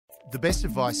The best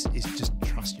advice is just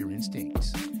trust your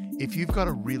instincts. If you've got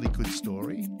a really good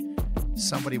story,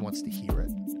 somebody wants to hear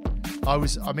it. I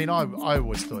always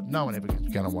thought no one ever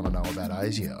was going to want to know about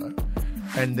ASIO.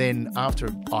 And then after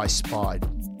I Spied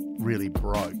really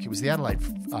broke, it was the Adelaide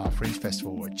Fringe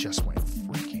Festival where it just went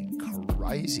freaking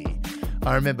crazy.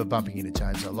 I remember bumping into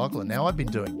James O'Loughlin. Now, I'd been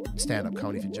doing stand-up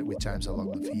comedy with James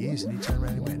O'Loughlin for years, and he turned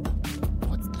around and he went,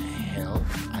 "What the hell,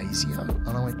 ASIO?"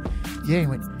 And I went, "Yeah." He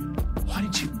went, "Why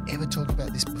didn't you ever talk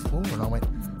about this before?" And I went,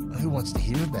 "Who wants to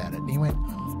hear about it?" And he went,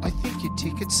 "I think your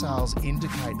ticket sales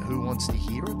indicate who wants to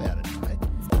hear about it, mate."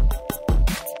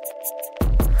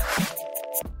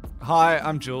 Hi,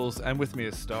 I'm Jules, and with me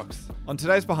is Stocks. On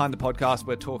today's Behind the Podcast,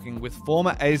 we're talking with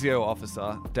former ASIO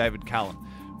officer David Callan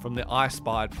from the I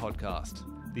Spied podcast,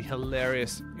 the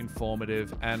hilarious,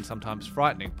 informative, and sometimes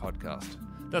frightening podcast.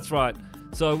 That's right.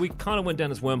 So we kind of went down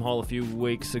this wormhole a few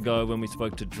weeks ago when we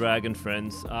spoke to Dragon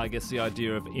Friends. I guess the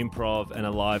idea of improv and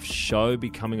a live show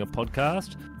becoming a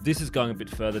podcast. This is going a bit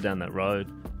further down that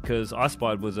road because I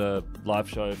Spied was a live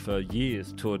show for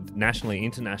years, toured nationally,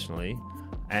 internationally.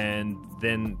 And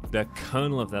then the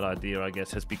kernel of that idea, I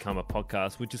guess, has become a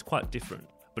podcast, which is quite different.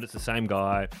 But it's the same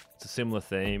guy, it's a similar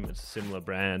theme, it's a similar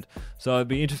brand. So it'd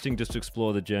be interesting just to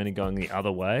explore the journey going the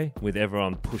other way with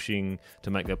everyone pushing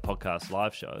to make their podcast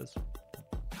live shows.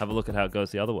 Have a look at how it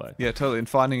goes the other way. Yeah, totally. And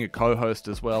finding a co-host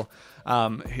as well.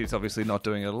 He's obviously not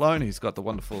doing it alone. He's got the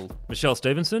wonderful Michelle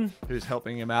Stevenson, who's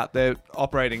helping him out. They're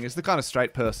operating as the kind of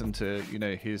straight person to,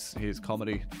 his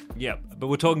comedy. Yeah, but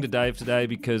we're talking to Dave today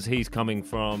because he's coming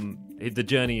from, the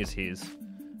journey is his,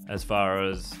 as far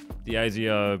as the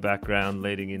ASIO background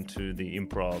leading into the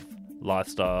improv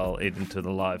lifestyle, into the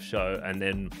live show, and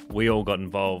then we all got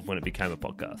involved when it became a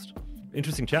podcast.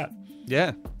 Interesting chat.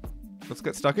 Yeah. Let's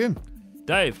get stuck in.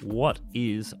 Dave, what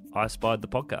is I Spied the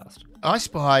podcast? I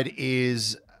Spied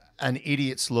is an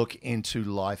idiot's look into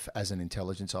life as an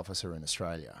intelligence officer in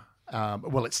Australia.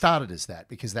 Well, it started as that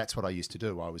because that's what I used to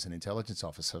do. I was an intelligence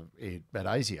officer at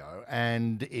ASIO,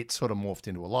 and it sort of morphed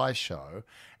into a live show,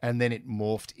 and then it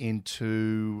morphed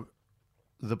into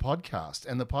the podcast.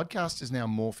 And the podcast is now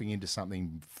morphing into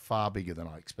something far bigger than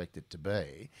I expect it to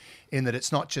be, in that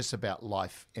it's not just about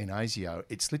life in ASIO.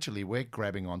 It's literally we're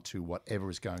grabbing onto whatever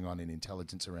is going on in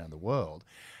intelligence around the world,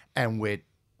 and we're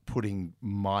putting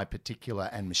my particular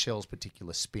and Michelle's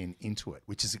particular spin into it,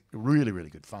 which is really, really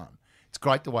good fun. It's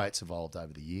great the way it's evolved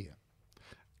over the year.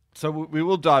 So we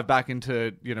will dive back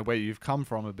into, where you've come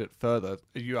from a bit further.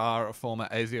 You are a former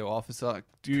ASIO officer.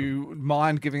 Do you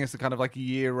mind giving us a kind of like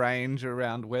year range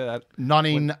around where that...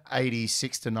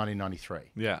 1986 to 1993.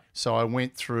 Yeah. So I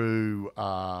went through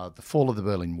the fall of the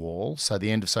Berlin Wall, so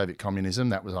the end of Soviet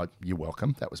communism. That was, you're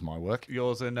welcome, that was my work.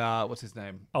 Yours and, what's his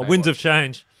name? Oh, Winds of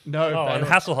Change. No. And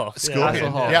Hasselhoff.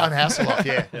 Hasselhoff. Yeah, and Hasselhoff,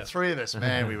 yeah. The three of us,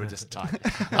 man, we were just tight.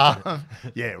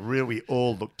 We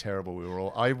all looked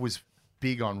terrible. I was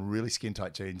big on really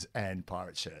skin-tight jeans and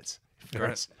pirate shirts.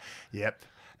 Great. Yep.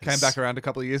 Came back around a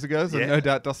couple of years ago, so no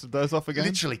doubt dusted those off again.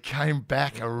 Literally came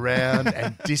back around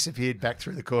and disappeared back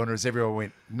through the corner as everyone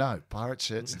went, no, pirate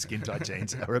shirts and skin-tight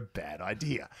jeans are a bad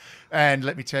idea. And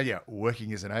let me tell you,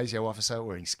 working as an ASIO officer,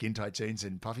 wearing skin-tight jeans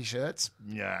and puffy shirts,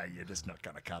 yeah, you're just not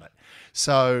going to cut it.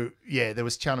 So, yeah, there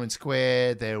was Tiananmen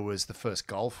Square. There was the first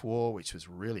Gulf War, which was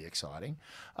really exciting.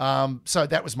 So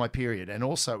that was my period. And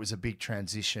also it was a big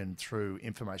transition through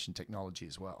information technology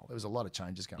as well. There was a lot of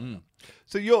changes going on.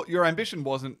 So your ambition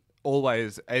wasn't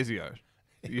always ASIO.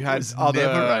 You had never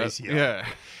ASIO. Yeah.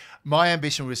 My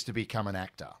ambition was to become an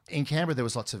actor. In Canberra, there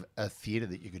was lots of theatre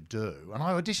that you could do. And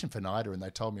I auditioned for NIDA and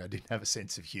they told me I didn't have a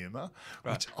sense of humour,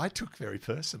 which I took very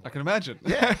personally. I can imagine.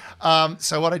 Yeah.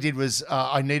 So what I did was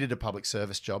I needed a public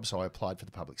service job, so I applied for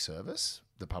the public service.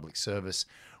 The public service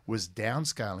was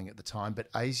downscaling at the time,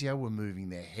 but ASIO were moving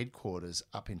their headquarters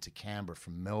up into Canberra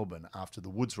from Melbourne after the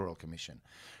Woods Royal Commission.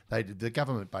 The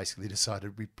government basically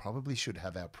decided we probably should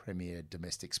have our premier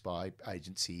domestic spy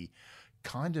agency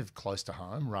kind of close to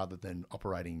home rather than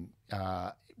operating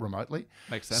remotely.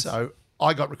 Makes sense. So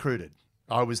I got recruited.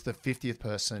 I was the 50th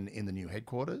person in the new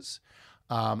headquarters.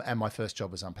 And my first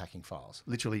job was unpacking files,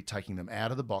 literally taking them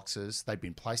out of the boxes. They'd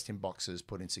been placed in boxes,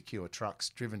 put in secure trucks,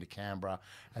 driven to Canberra,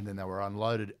 and then they were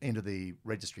unloaded into the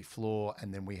registry floor,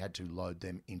 and then we had to load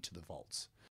them into the vaults.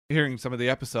 Hearing some of the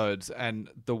episodes and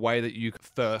the way that you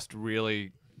first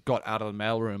really got out of the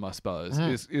mailroom, I suppose,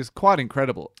 is quite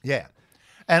incredible. Yeah.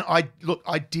 And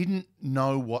I didn't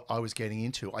know what I was getting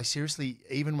into. I seriously,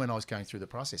 even when I was going through the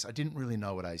process, I didn't really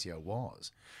know what ASIO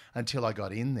was until I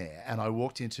got in there and I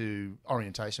walked into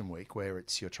orientation week where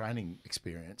it's your training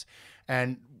experience.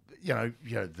 And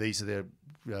these are the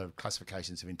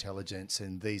classifications of intelligence,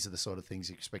 and these are the sort of things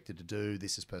you're expected to do.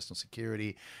 This is personal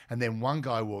security. And then one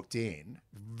guy walked in,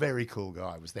 very cool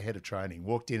guy, was the head of training,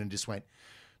 walked in and just went,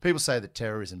 people say that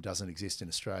terrorism doesn't exist in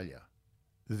Australia.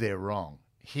 They're wrong.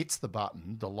 Hits the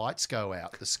button, the lights go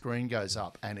out, the screen goes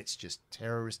up, and it's just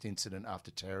terrorist incident after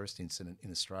terrorist incident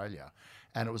in Australia.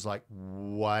 And it was like,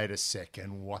 wait a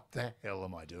second, what the hell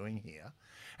am I doing here?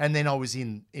 And then I was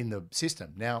in the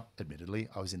system. Now, admittedly,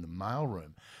 I was in the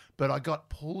mailroom, but I got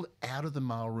pulled out of the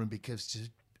mailroom because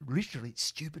just literally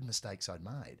stupid mistakes I'd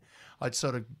made. I'd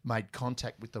sort of made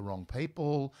contact with the wrong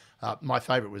people. My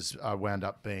favourite was I wound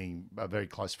up being a very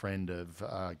close friend of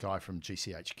a guy from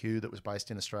GCHQ that was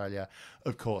based in Australia.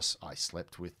 Of course, I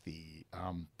slept with the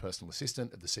personal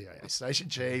assistant of the CIA station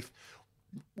chief.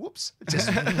 Whoops, just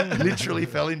literally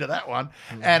fell into that one.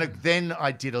 And then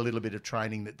I did a little bit of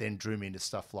training that then drew me into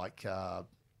stuff like, of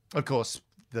course,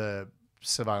 the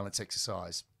surveillance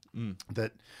exercise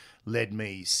that led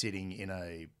me sitting in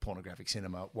a pornographic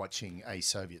cinema watching a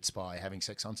Soviet spy having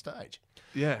sex on stage.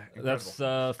 Yeah. That's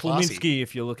Fulminski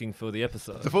if you're looking for the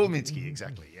episode. The Fulminski,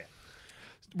 exactly, yeah.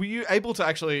 Were you able to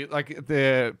actually, like,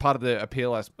 the part of the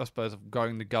appeal, I suppose, of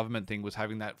going the government thing was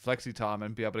having that flexi time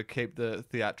and be able to keep the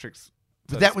theatrics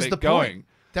But that was the point.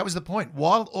 That was the point.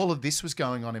 While all of this was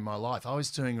going on in my life, I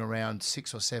was doing around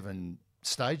 6 or 7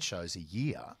 stage shows a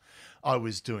year. I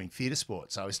was doing theatre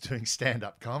sports. I was doing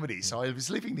stand-up comedy. So I was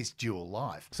living this dual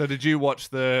life. So did you watch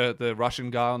the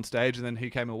Russian guy on stage and then he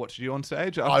came and watched you on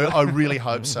stage? I really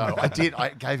hope so. I did. I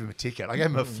gave him a ticket. I gave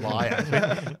him a flyer.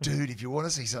 Went, dude, if you want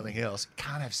to see something else,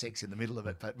 can't have sex in the middle of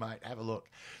it, but mate, have a look.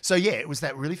 So yeah, it was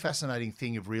that really fascinating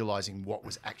thing of realising what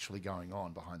was actually going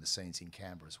on behind the scenes in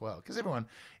Canberra as well. Because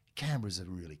Canberra's a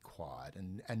really quiet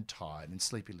and tired and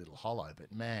sleepy little hollow,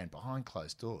 but man, behind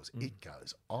closed doors, it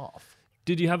goes off.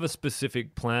 Did you have a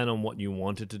specific plan on what you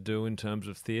wanted to do in terms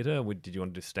of theatre? Did you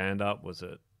want to do stand-up? Was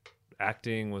it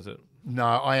acting? Was it... No,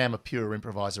 I am a pure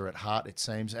improviser at heart, it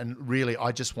seems. And really,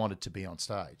 I just wanted to be on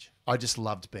stage. I just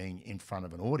loved being in front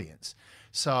of an audience.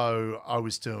 So I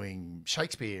was doing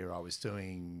Shakespeare, I was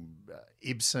doing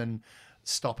Ibsen,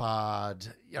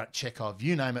 Stoppard, Chekhov,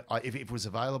 you name it. If it was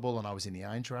available and I was in the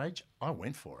age range, I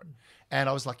went for it. And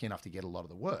I was lucky enough to get a lot of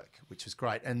the work, which was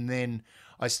great. And then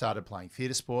I started playing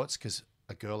theatre sports because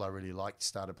a girl I really liked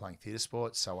started playing theatre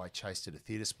sports. So I chased her to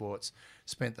theatre sports,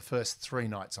 spent the first 3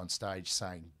 nights on stage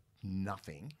saying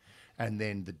nothing. And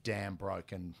then the dam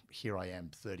broke, and here I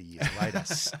am 30 years later.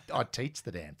 I teach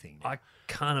the damn thing now. I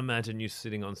can't imagine you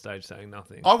sitting on stage saying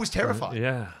nothing. I was terrified.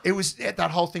 Yeah. It was that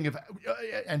whole thing of,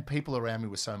 and people around me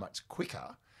were so much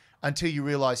quicker until you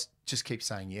realise just keep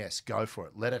saying yes, go for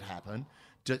it, let it happen.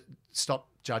 Just stop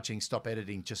judging, stop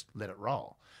editing, just let it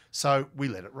roll. So we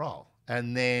let it roll.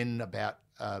 And then about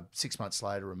 6 months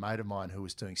later, a mate of mine who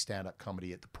was doing stand-up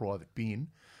comedy at the Private Bin,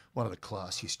 one of the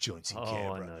classiest joints in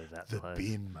Canberra. I know that the place.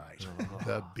 Bin, mate.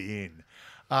 The Bin.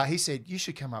 He said, you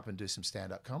should come up and do some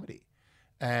stand-up comedy.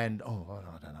 And, I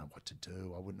don't know what to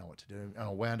do. I wouldn't know what to do. And I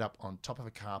wound up on top of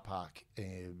a car park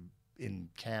in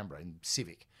Canberra, in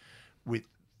Civic, with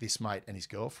this mate and his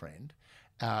girlfriend.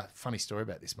 Funny story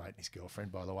about this mate and his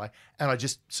girlfriend, by the way. And I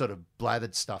just sort of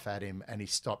blathered stuff at him, and he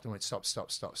stopped and went, stop.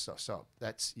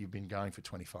 You've been going for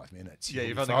 25 minutes. Yeah,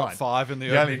 you've only got 5 in the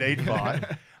You only need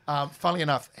 5. Funnily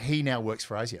enough, he now works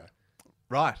for ASIO.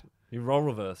 Right. You role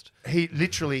reversed. He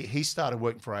started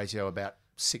working for ASIO about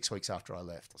 6 weeks after I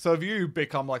left. So have you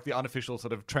become like the unofficial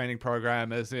sort of training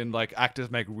program, as in like actors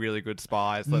make really good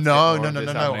spies? No.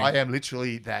 I am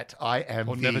literally that. I am.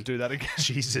 We'll never do that again.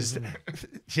 Jesus.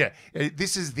 Yeah.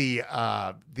 This is the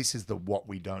what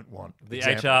we don't want. The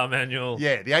example. HR manual.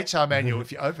 Yeah, the HR manual.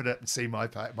 If you open it and see my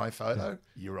photo,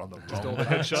 you're on the wrong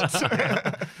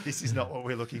headshots. This is not what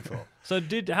we're looking for. So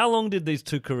how long did these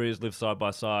 2 careers live side by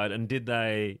side, and did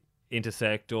they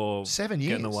intersect or 7 years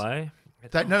get in the way?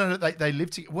 They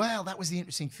lived together. Well, that was the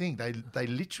interesting thing. I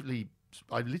literally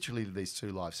lived these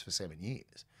 2 lives for 7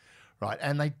 years, right?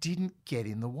 And they didn't get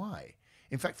in the way.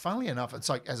 In fact, funnily enough, it's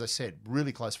like, as I said,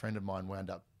 really close friend of mine wound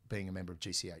up being a member of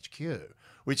GCHQ,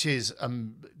 which is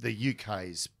the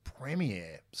UK's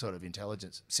premier sort of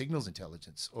signals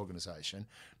intelligence organisation.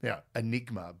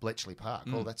 Enigma, Bletchley Park,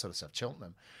 all that sort of stuff,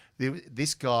 Cheltenham.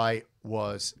 This guy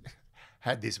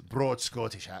had this broad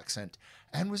Scottish accent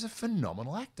and was a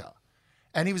phenomenal actor.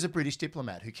 And he was a British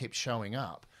diplomat who kept showing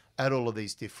up at all of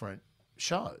these different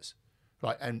shows,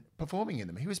 right, and performing in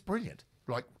them. He was brilliant.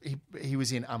 Like he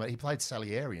was in he played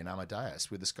Salieri in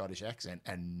Amadeus with a Scottish accent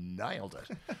and nailed it.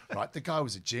 Right, the guy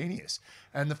was a genius.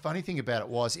 And the funny thing about it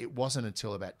wasn't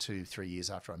until about 2-3 years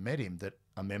after I met him that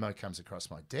a memo comes across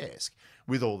my desk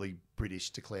with all the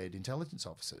British declared intelligence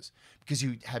officers, because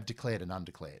you have declared and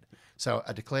undeclared. So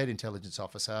a declared intelligence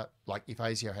officer, like if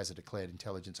ASIO has a declared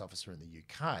intelligence officer in the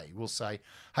UK, will say,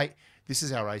 hey, this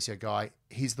is our ASIO guy.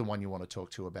 He's the one you want to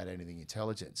talk to about anything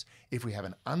intelligence. If we have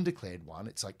an undeclared one,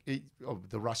 it's like,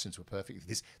 the Russians were perfect with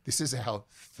this. This is our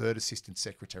third assistant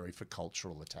secretary for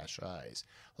cultural attaches.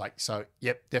 Like, so,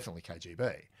 yep, definitely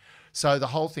KGB. So the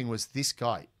whole thing was this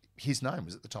guy, his name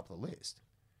was at the top of the list.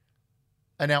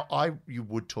 And now you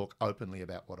would talk openly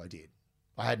about what I did.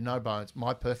 I had no bones.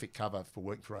 My perfect cover for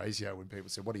working for ASIO, when people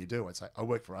said, what do you do? I'd say, I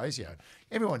work for ASIO.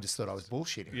 Everyone just thought I was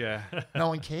bullshitting. Yeah. No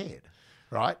one cared,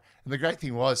 right? And the great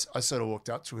thing was, I sort of walked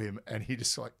up to him and he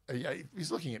just like,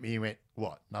 he's looking at me. He went,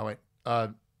 what? And I went,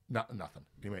 no, nothing.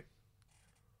 And he went,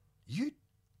 you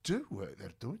do work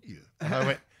there, don't you? And I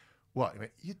went, what? He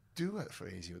went, you do work for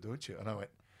ASIO, don't you? And I went,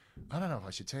 I don't know if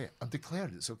I should tell you. I'm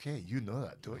declared. It's okay. You know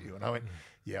that, don't you? And I went,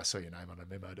 yeah, I saw your name on a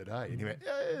memo today. And he went,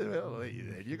 yeah, well, there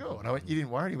you go. And I went, you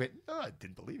didn't worry? And he went, no, I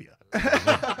didn't believe you.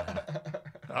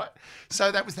 Right?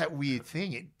 So that was that weird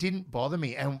thing. It didn't bother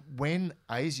me. And when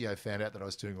ASIO found out that I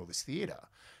was doing all this theatre,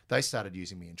 they started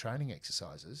using me in training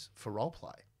exercises for role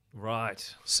play.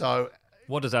 Right. So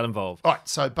What does that involve? all right,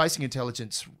 so basic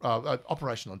intelligence,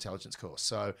 operational intelligence course.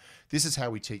 So this is how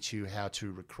we teach you how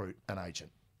to recruit an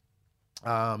agent.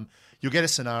 You'll get a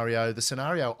scenario. The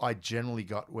scenario I generally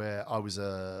got where I was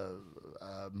a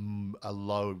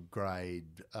low grade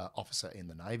officer in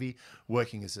the Navy,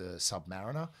 working as a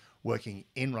submariner, working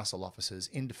in Russell officers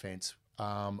in defence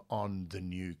on the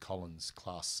new Collins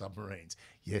class submarines.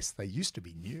 Yes, they used to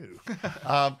be new.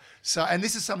 And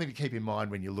this is something to keep in mind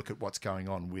when you look at what's going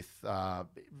on with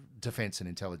defence and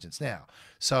intelligence now.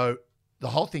 So the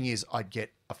whole thing is, I'd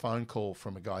get a phone call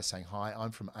from a guy saying, hi,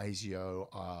 I'm from ASIO.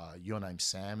 Your name's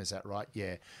Sam, is that right?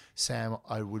 Yeah. Sam,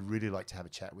 I would really like to have a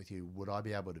chat with you. Would I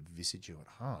be able to visit you at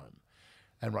home?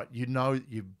 And right,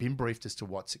 you've been briefed as to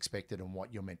what's expected and what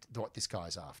what this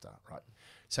guy's after, right?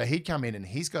 So he'd come in and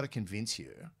he's got to convince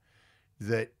you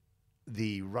that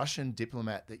the Russian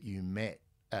diplomat that you met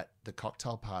at the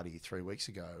cocktail party 3 weeks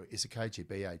ago is a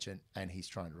KGB agent and he's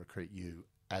trying to recruit you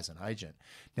as an agent.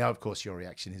 Now, of course, your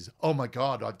reaction is, oh my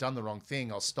God, I've done the wrong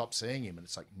thing. I'll stop seeing him. And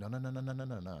it's like, no.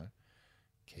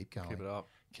 Keep going. Keep it up.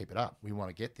 Keep it up. We want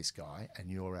to get this guy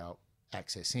and you're our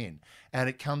access in. And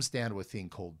it comes down to a thing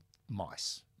called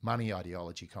MICE, money,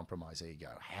 ideology, compromise, ego.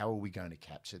 How are we going to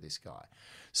capture this guy?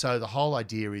 So the whole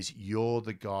idea is you're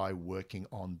the guy working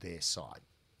on their side,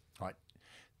 right?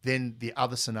 Then the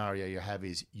other scenario you have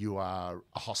is you are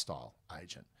a hostile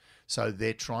agent. So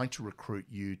they're trying to recruit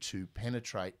you to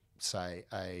penetrate, say,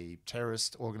 a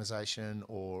terrorist organization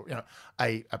or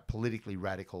a politically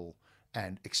radical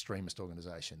and extremist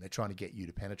organization. They're trying to get you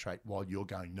to penetrate while you're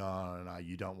going, no,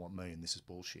 you don't want me and this is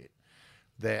bullshit.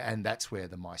 And that's where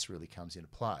the MICE really comes into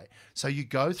play. So you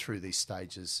go through these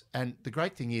stages, and the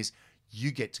great thing is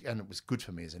you get to, and it was good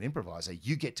for me as an improviser,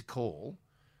 you get to call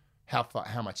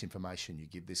how much information you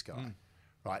give this guy.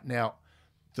 Right? Now,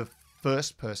 the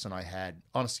first person I had,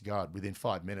 honest to God, within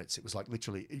 5 minutes, it was like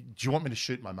literally, do you want me to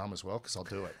shoot my mum as well? Because I'll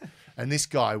do it. And this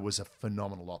guy was a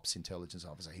phenomenal ops intelligence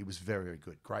officer. He was very, very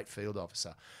good. Great field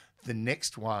officer. The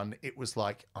next one, it was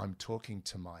like, I'm talking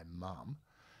to my mum,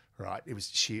 right? It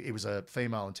was a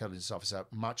female intelligence officer,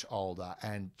 much older.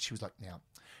 And she was like, now,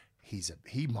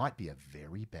 he might be a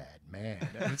very bad man.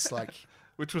 And it's like...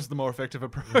 Which was the more effective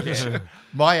approach? Yeah.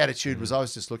 My attitude was I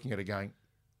was just looking at it going,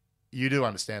 you do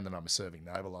understand that I'm a serving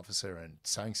naval officer, and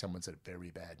saying someone's a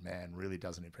very bad man really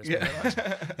doesn't impress me very much.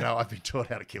 I've been taught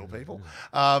how to kill people.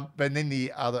 But then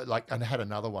the other, and I had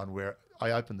another one where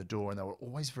I opened the door and they were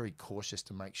always very cautious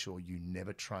to make sure you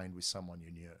never trained with someone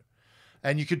you knew.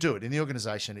 And you could do it. In the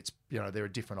organisation, it's, there are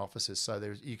different officers, so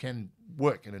you can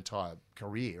work an entire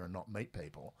career and not meet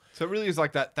people. So it really is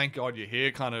like that, thank God you're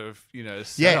here kind of,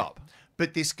 set up.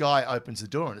 But this guy opens the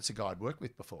door and it's a guy I'd worked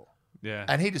with before. Yeah.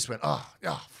 And he just went, oh,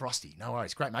 Frosty, no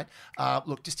worries. Great, mate.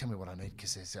 Look, just tell me what I need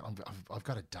because I've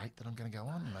got a date that I'm going to go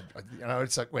on. And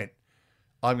it's like,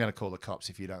 I'm going to call the cops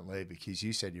if you don't leave because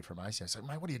you said you're from ASIO. It's like,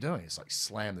 mate, what are you doing? It's like,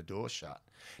 slam the door shut.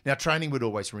 Now, training would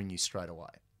always ring you straight away.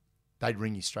 They'd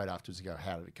ring you straight afterwards and go,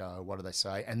 how did it go? What did they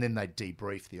say? And then they'd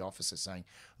debrief the officer saying,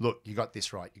 look, you got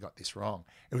this right, you got this wrong.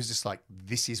 It was just like,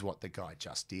 this is what the guy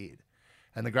just did.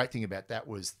 And the great thing about that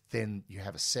was then you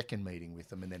have a second meeting with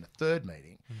them and then a third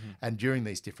meeting. Mm-hmm. And during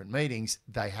these different meetings,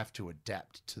 they have to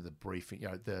adapt to the briefing,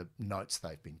 the notes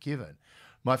they've been given.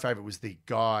 My favourite was the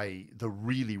guy, the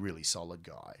really, really solid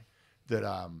guy that,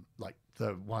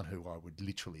 the one who I would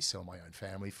literally sell my own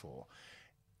family for.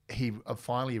 He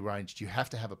finally arranged, you have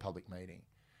to have a public meeting.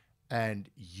 and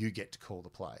you get to call the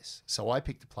place. So I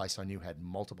picked a place I knew had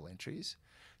multiple entries,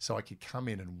 so I could come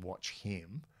in and watch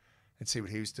him and see what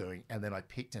he was doing. And then I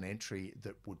picked an entry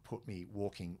that would put me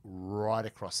walking right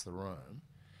across the room,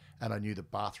 and I knew the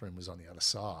bathroom was on the other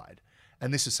side.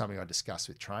 And this is something I discussed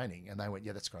with training, and they went,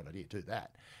 yeah, that's a great idea, do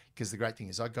that. Because the great thing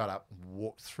is I got up and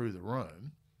walked through the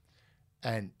room,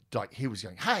 and like he was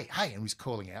going, hey, and he was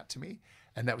calling out to me.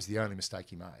 And that was the only mistake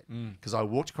he made. Because I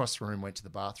walked across the room, went to the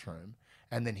bathroom,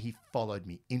 and then he followed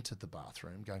me into the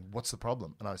bathroom going, what's the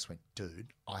problem? And I just went, dude,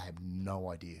 I have no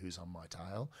idea who's on my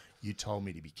tail. You told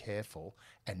me to be careful,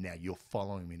 and now you're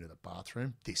following me into the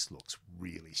bathroom. This looks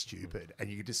really stupid. And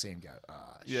you could just see him go,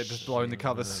 just blowing the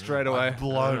cover straight away. I've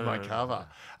blown my cover.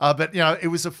 But, you know, it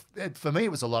was for me,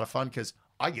 it was a lot of fun because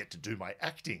I get to do my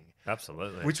acting.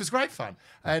 Absolutely. Which was great fun.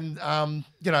 And,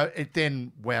 you know, it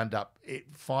then wound up, it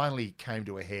finally came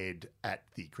to a head at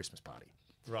the Christmas party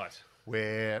Right.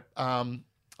 where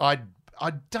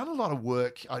I'd done a lot of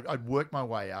work. I'd worked my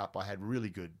way up. I had really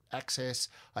good access.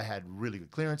 I had really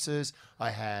good clearances.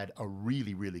 I had a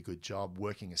really, really good job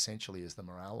working essentially as the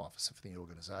morale officer for the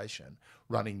organisation,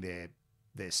 running their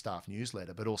staff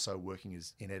newsletter, but also working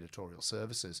in editorial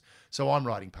services. So I'm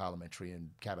writing parliamentary and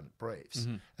cabinet briefs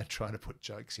and trying to put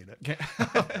jokes in it.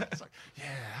 It's like, yeah,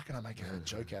 how can I make a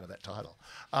joke out of that title?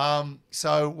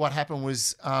 So what happened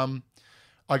was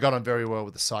I got on very well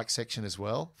with the psych section as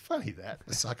well. Funny that.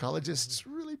 The psychologists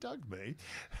really dug me.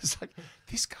 It's like,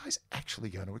 this guy's actually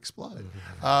going to explode.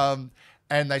 And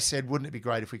they said, wouldn't it be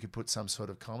great if we could put some sort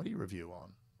of comedy review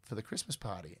on for the Christmas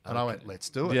party? And I went, let's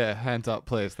do it. Yeah, hands up,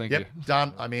 please. Thank you.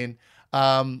 Done. I'm in.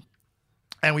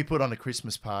 And we put on a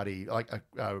Christmas party, like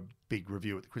a big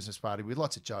review at the Christmas party with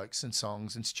lots of jokes and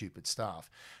songs and stupid stuff.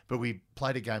 But we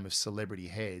played a game of celebrity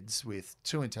heads with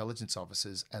 2 intelligence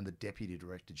officers and the Deputy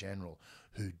Director General,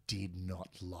 who did not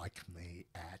like me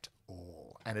at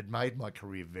all. And it made my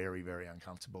career very, very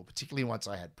uncomfortable, particularly once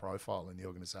I had profile in the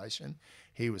organisation.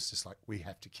 He was just like, we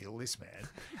have to kill this man.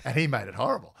 And he made it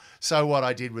horrible. So what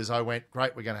I did was I went,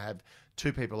 great, we're going to have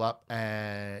 2 people up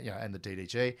and, you know, and the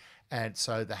DDG. And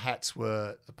so the hats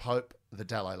were the Pope, the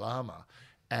Dalai Lama,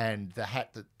 and the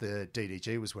hat that the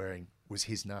DDG was wearing was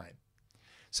his name.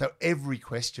 So every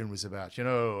question was about, you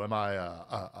know, am I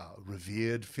a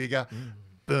revered figure?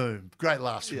 Boom, great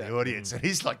laughs from the audience. And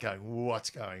he's like going, what's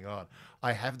going on?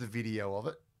 I have the video of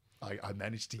it. I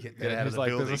managed to get that out of the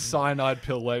building. There's a cyanide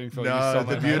pill waiting for you. No,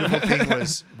 the beautiful thing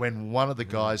was when one of the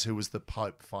guys who was the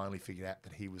Pope finally figured out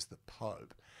that he was the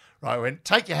Pope. Right, went,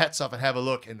 take your hats off and have a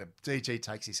look. And the DG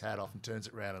takes his hat off and turns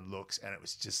it around and looks. And it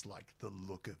was just like the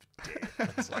look of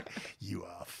death. It's like, you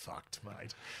are fucked,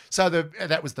 mate. So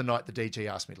that was the night the DG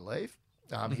asked me to leave.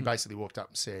 He basically walked up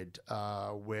and said,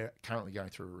 we're currently going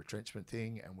through a retrenchment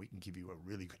thing and we can give you a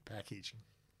really good package.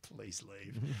 Please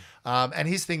leave. And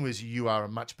his thing was, you are a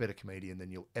much better comedian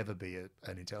than you'll ever be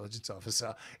an intelligence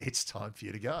officer. It's time for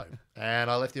you to go.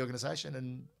 And I left the organisation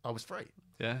and I was free.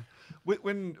 Yeah.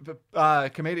 When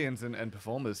comedians and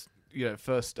performers, you know,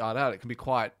 first start out, it can be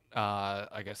quite,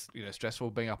 I guess, you know,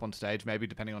 stressful being up on stage, maybe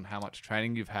depending on how much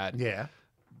training you've had. Yeah.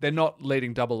 They're not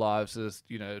leading double lives as,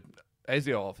 you know,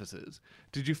 ASIO officers.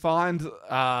 Did you find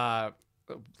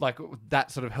like that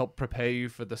sort of helped prepare you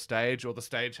for the stage, or the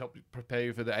stage helped prepare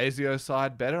you for the ASIO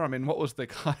side better? I mean, what was the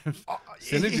kind of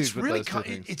synergies with those two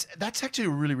things? That's actually a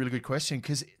really, really good question,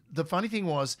 because the funny thing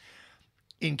was,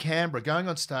 in Canberra, going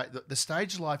on stage, the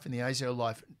stage life and the ASIO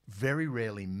life very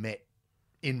rarely met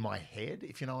in my head,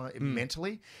 if you know what I mean,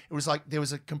 mentally. It was like there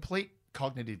was a complete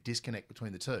cognitive disconnect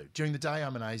between the two. During the day,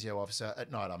 I'm an ASIO officer.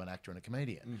 At night, I'm an actor and a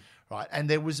comedian, right? And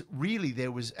there was,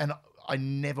 and I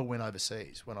never went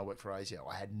overseas when I worked for ASIO.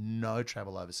 I had no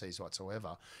travel overseas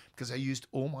whatsoever because I used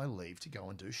all my leave to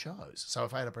go and do shows. So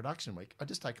if I had a production week, I'd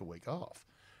just take a week off.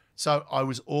 So I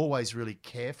was always really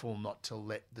careful not to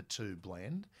let the two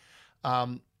blend.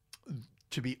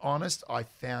 To be honest, I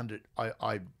found it,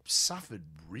 I suffered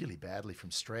really badly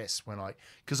from stress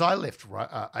because I left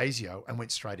ASIO and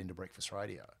went straight into breakfast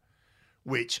radio,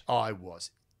 which I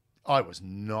was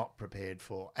not prepared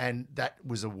for. And that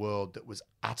was a world that was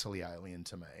utterly alien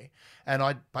to me. And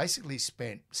I basically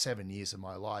spent 7 years of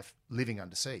my life living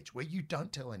under siege, where you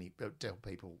don't tell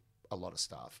people a lot of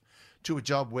stuff, to a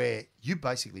job where you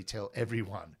basically tell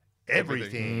everyone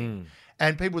everything.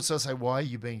 And people would sort of say, why are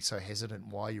you being so hesitant?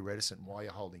 Why are you reticent? Why are you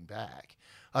holding back?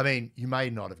 I mean, you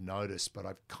may not have noticed, but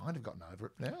I've kind of gotten over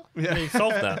it now. Yeah, you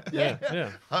solved that.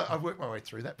 Yeah. I've worked my way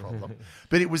through that problem.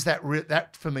 But it was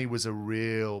that for me was a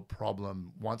real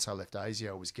problem once I left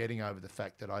ASIO, was getting over the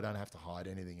fact that I don't have to hide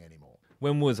anything anymore.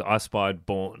 When was I Spied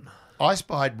born? I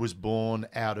Spied was born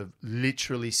out of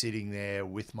literally sitting there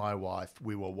with my wife.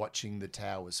 We were watching the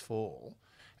towers fall.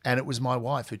 And it was my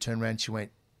wife who turned around and she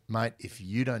went, mate, if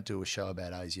you don't do a show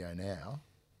about ASIO now,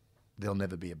 there'll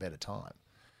never be a better time.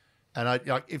 And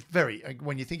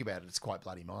when you think about it, it's quite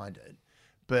bloody minded.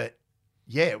 But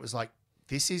yeah, it was like,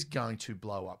 this is going to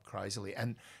blow up crazily.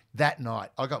 And that night,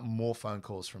 I got more phone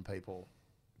calls from people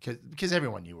because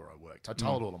everyone knew where I worked. I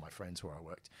told all of my friends where I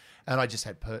worked. And I just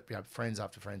had friends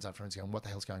after friends after friends going, what the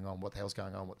hell's going on? What the hell's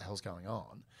going on? What the hell's going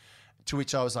on? To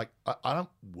which I was like, I don't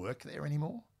work there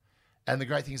anymore. And the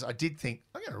great thing is I did think,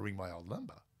 I'm going to ring my old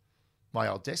number, my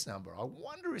old desk number. I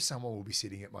wonder if someone will be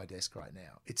sitting at my desk right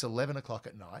now. It's 11 o'clock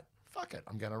at night. Fuck it,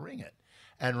 I'm going to ring it.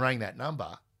 And rang that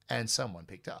number and someone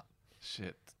picked up.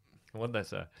 Shit. What'd they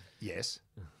say? Yes.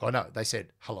 Oh no, they said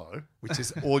hello, which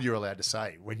is all you're allowed to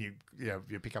say when you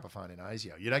pick up a phone in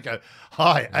ASIO. You don't go,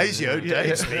 hi, ASIO,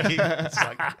 Dave speaking. It's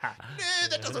like, no,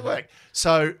 that doesn't work.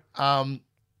 So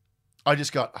I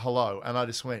just got hello, and I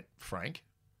just went, Frank,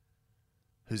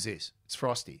 who's this? It's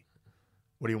Frosty.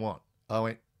 What do you want? I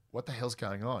went, what the hell's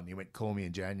going on? He went, call me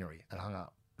in January, and hung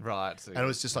up. Right. So and it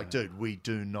was just like, dude, we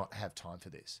do not have time for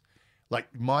this. Like,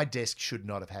 my desk should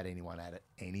not have had anyone at it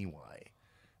anyway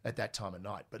at that time of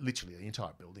night. But literally, the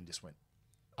entire building just went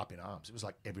up in arms. It was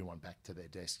like everyone back to their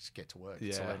desks, get to work.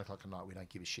 It's 11 o'clock at night. We don't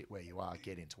give a shit where you are.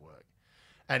 Get into work.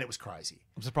 And it was crazy.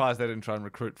 I'm surprised they didn't try and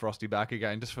recruit Frosty back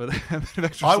again just for the extra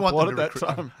support at that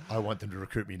time. I want them to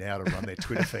recruit me now to run their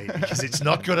Twitter feed because it's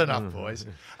not good enough, boys.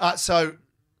 So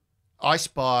I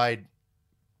spied.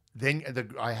 Then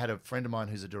I had a friend of mine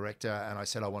who's a director, and I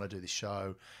said, I want to do this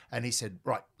show. And he said,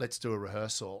 right, let's do a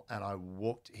rehearsal. And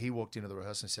he walked into the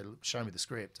rehearsal and said, show me the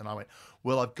script. And I went,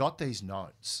 well, I've got these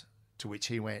notes. To which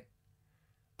he went,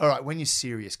 all right, when you're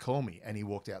serious, call me. And he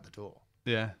walked out the door.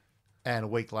 Yeah. And a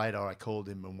week later, I called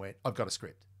him and went, I've got a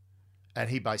script. And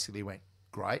he basically went,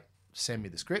 great, send me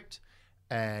the script.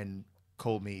 And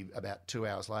called me about 2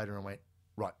 hours later and went,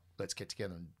 right, let's get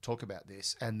together and talk about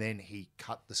this. And then he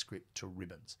cut the script to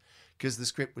ribbons because the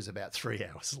script was about 3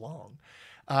 hours long.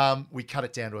 We cut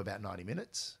it down to about 90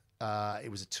 minutes.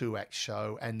 It was a 2-act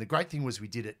show. And the great thing was we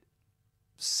did it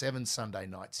 7 Sunday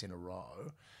nights in a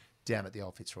row down at the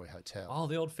old Fitzroy Hotel. Oh,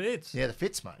 the old Fitz. Yeah, the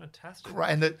Fitz, mate. Fantastic.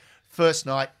 Great. And the first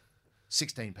night,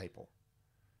 16 people.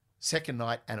 Second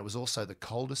night, and it was also the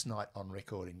coldest night on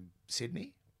record in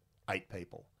Sydney, 8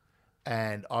 people.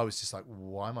 And I was just like,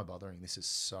 why am I bothering? This is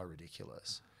so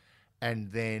ridiculous.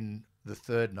 And then the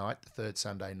third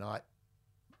Sunday night,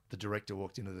 the director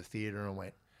walked into the theatre and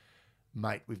went,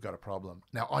 mate, we've got a problem.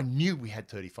 Now, I knew we had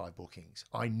 35 bookings.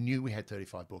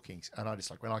 And I just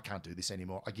like, well, I can't do this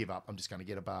anymore. I give up. I'm just going to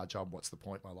get a bar job. What's the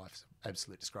point? My life's an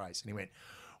absolute disgrace. And he went,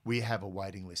 we have a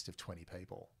waiting list of 20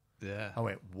 people. Yeah. I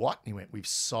went, what? And he went, we've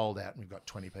sold out and we've got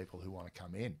 20 people who want to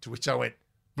come in. To which I went,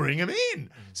 bring them in.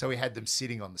 So we had them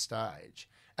sitting on the stage.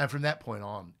 And from that point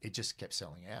on, it just kept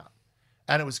selling out.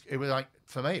 And it was like,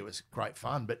 for me, it was great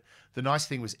fun. But the nice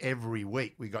thing was every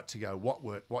week we got to go, what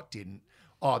worked, what didn't.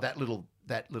 Oh, that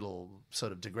little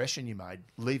sort of digression you made,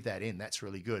 leave that in. That's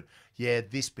really good. Yeah,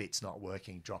 this bit's not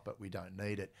working. Drop it. We don't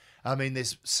need it. I mean,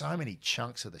 there's so many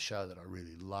chunks of the show that I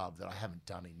really love that I haven't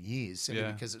done in years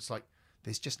simply because it's like,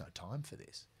 there's just no time for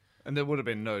this. And there would have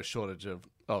been no shortage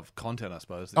of content, I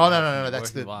suppose. Oh, no.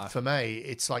 That's for me,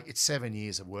 it's like it's 7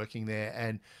 years of working there,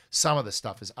 and some of the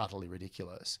stuff is utterly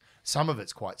ridiculous. Some of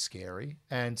it's quite scary,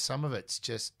 and some of it's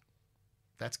just,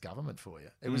 that's government for you.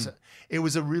 It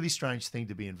was a really strange thing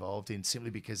to be involved in simply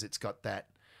because it's got that,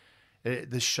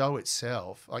 the show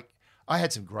itself, like I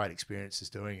had some great experiences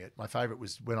doing it. My favourite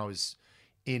was when I was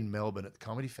in Melbourne at the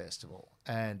Comedy Festival,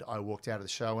 and I walked out of the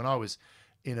show and I was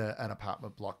in an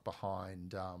apartment block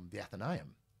behind the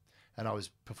Athenaeum, and I was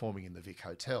performing in the Vic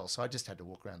Hotel, so I just had to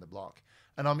walk around the block.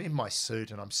 And I'm in my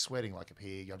suit and I'm sweating like a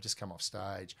pig. I've just come off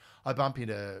stage. I bump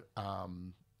into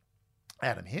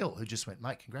Adam Hill, who just went,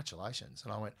 mate, congratulations.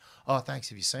 And I went, oh, thanks.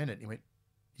 Have you seen it? And he went,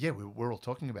 yeah, we're all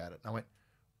talking about it. And I went,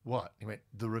 what? He went,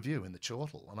 the review in the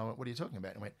Chortle. And I went, what are you talking about?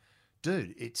 And he went,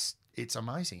 dude, it's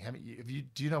amazing.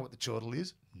 Do you know what the Chortle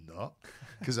is? No,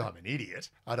 because I'm an idiot.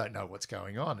 I don't know what's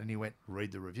going on. And he went,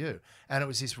 read the review. And it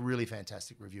was this really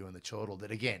fantastic review in the Chortle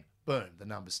that, again, boom, the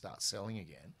numbers start selling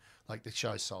again. Like the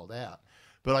show sold out.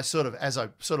 But as I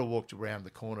walked around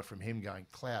the corner from him going,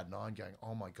 Cloud 9, going,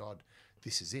 oh my God,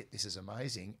 this is it. This is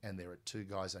amazing. And there are 2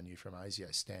 guys I knew from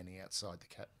ASIO standing outside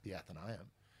the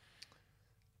Athenaeum.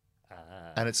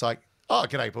 And it's like, oh,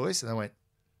 g'day, boys. And they went,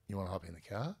 you want to hop in the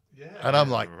car? Yeah. And I'm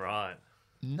like, right.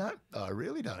 no, I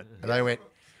really don't. And they went,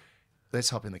 let's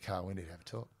hop in the car. We need to have a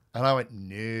talk. And I went,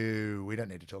 no, we don't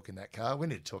need to talk in that car. We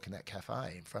need to talk in that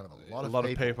cafe in front of a lot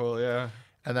of people. Yeah.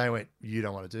 And they went, you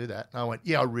don't want to do that? And I went,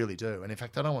 yeah, I really do. And in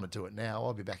fact, I don't want to do it now.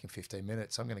 I'll be back in 15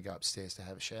 minutes. I'm going to go upstairs to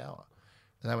have a shower.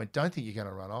 And they went, don't think you're going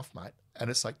to run off, mate. And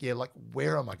it's like, yeah, like,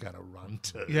 where am I going to run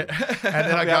to? Yeah. And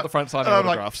then I go out the front signing and I'm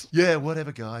like, autographs. yeah,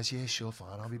 whatever, guys. Yeah, sure,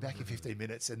 fine. I'll be back in 15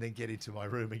 minutes. And then get into my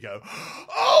room and go,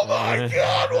 oh, my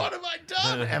God, what have I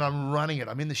done? And I'm running it.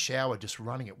 I'm in the shower just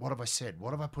running it. What have I said?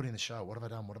 What have I put in the show? What have I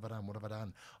done? What have I done? What have I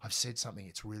done? I've said something.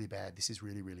 It's really bad. This is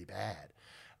really, really bad.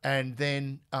 And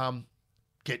then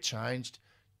get changed,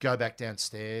 go back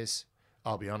downstairs.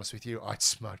 I'll be honest with you, I'd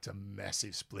smoked a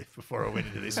massive spliff before I went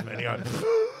into this meeting. Okay,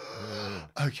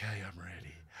 I'm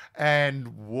ready.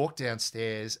 And walked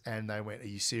downstairs and they went, are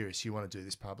you serious? You want to do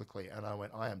this publicly? And I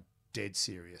went, I am dead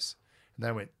serious. And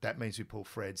they went, that means we pull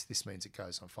Fred's. This means it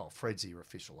goes on file. Fred's are your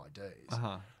official IDs.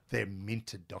 Uh-huh. They're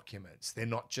minted documents. They're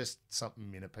not just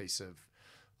something in a piece of,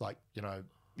 like, you know,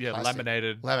 Yeah, plastic,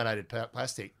 laminated.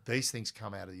 plastic. These things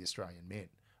come out of the Australian Mint.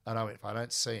 And I went, if I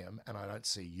don't see them and I don't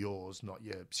see yours, not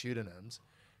your pseudonyms,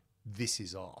 this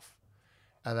is off.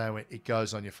 And they went, it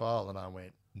goes on your file. And I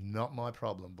went, not my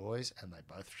problem, boys. And they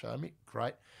both showed me,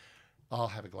 great. I'll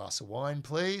have a glass of wine,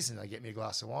 please. And they get me a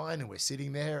glass of wine and we're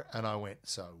sitting there. And I went,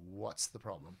 so what's the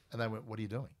problem? And they went, what are you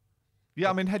doing?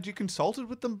 Yeah, I mean, had you consulted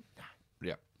with them?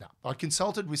 Yeah. No. I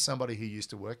consulted with somebody who used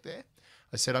to work there.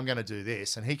 I said, I'm going to do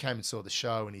this. And he came and saw the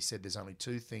show and he said, there's only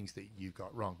 2 things that you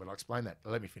got wrong. But I'll explain that.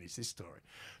 Let me finish this story.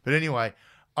 But anyway,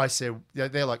 I said,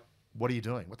 they're like, what are you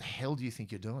doing? What the hell do you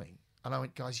think you're doing? And I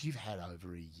went, guys, you've had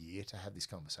over a year to have this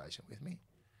conversation with me.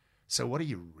 So what do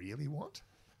you really want?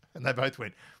 And they both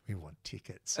went, we want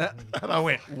tickets. And I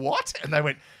went, what? And they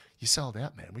went, you sold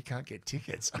out, man. We can't get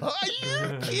tickets. Are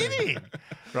you kidding?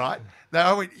 Right?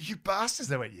 I went, you bastards.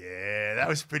 They went, yeah, that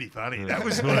was pretty funny. That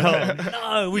was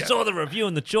No, we saw the review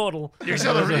in the chortle. You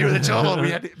saw the review of the channel.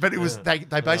 But it was they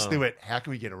basically went, how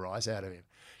can we get a rise out of him?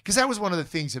 Because that was one of the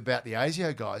things about the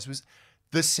ASIO guys was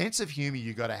the sense of humour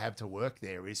you got to have to work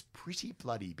there is pretty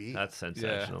bloody big. That's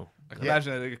sensational. I can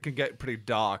imagine it can get pretty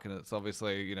dark, and it's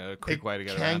obviously, you know, a quick way to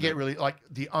get around It can get it. really, like,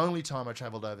 the only time I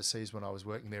travelled overseas when I was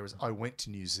working there was I went to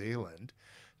New Zealand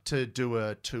to do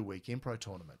a 2-week improv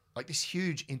tournament, like this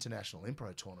huge international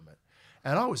improv tournament.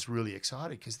 And I was really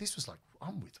excited because this was like,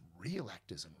 I'm with real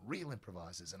actors and real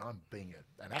improvisers and I'm being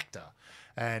an actor.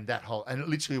 And it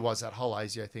literally was that whole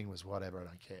ASIO thing was whatever, I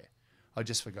don't care. I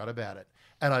just forgot about it.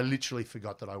 And I literally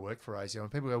forgot that I worked for ASIO.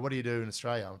 And people go, what do you do in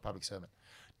Australia? I'm a public servant.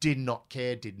 Did not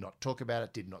care, did not talk about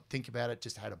it, did not think about it,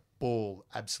 just had a ball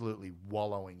absolutely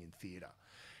wallowing in theatre.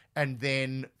 And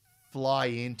then fly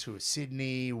into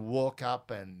Sydney, walk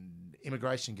up and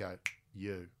immigration go,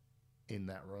 you in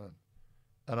that room.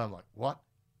 And I'm like, what?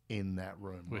 In that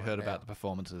room. We right heard now? about the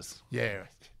performances. Yeah,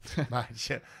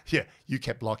 mate. Yeah. You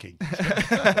kept blocking.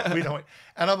 We don't.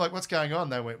 And I'm like, what's going on?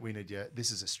 They went, we need you.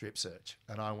 This is a strip search.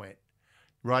 And I went,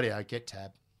 rightio, get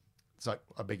tab. It's like,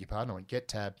 I beg your pardon. I went, get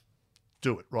tab.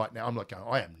 Do it right now. I'm like going,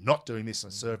 I am not doing this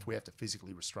on surf. We have to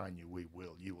physically restrain you. We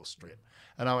will. You will strip.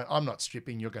 And I went, I'm not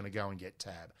stripping. You're going to go and get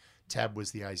tab. Tab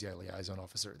was the ASIO liaison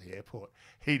officer at the airport.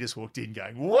 He just walked in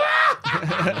going, "What?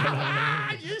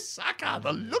 You sucker.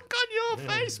 The look on your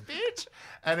face, bitch."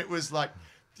 And it was like,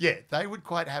 yeah, they would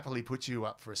quite happily put you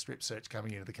up for a strip search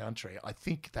coming into the country. I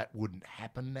think that wouldn't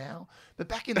happen now. But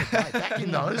back in the day, back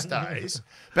in those days,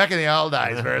 back in the old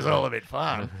days where it was all a bit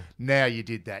fun, now you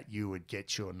did that, you would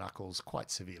get your knuckles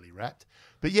quite severely wrapped.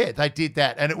 But yeah, they did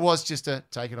that. And it was just a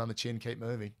take it on the chin, keep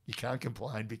moving. You can't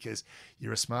complain because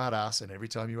you're a smart ass and every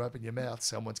time you open your mouth,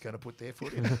 someone's going to put their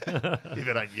foot in it, if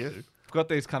it ain't you. I've got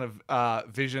these kind of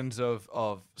visions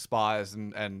of spies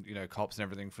and you know, cops and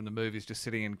everything from the movies just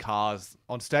sitting in cars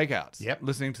on stakeouts, Yep.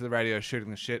 listening to the radio,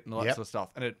 shooting the shit and all that Yep. sort of stuff.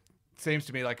 And it seems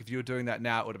to me like if you were doing that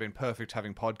now, it would have been perfect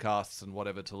having podcasts and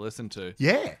whatever to listen to.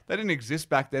 Yeah. They didn't exist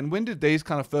back then. When did these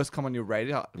kind of first come on your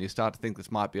radar and you start to think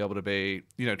this might be able to be,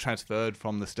 you know, transferred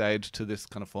from the stage to this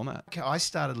kind of format? Okay, I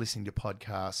started listening to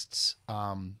podcasts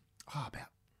I'm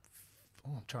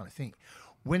trying to think.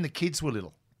 When the kids were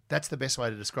little. That's the best way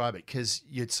to describe it because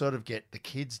you'd sort of get the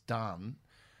kids done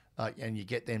and you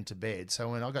get them to bed. So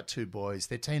when I got 2 boys,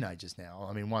 they're teenagers now.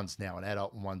 I mean, one's now an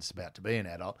adult and one's about to be an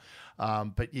adult.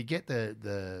 But you get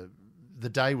the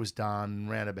day was done,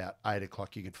 around about 8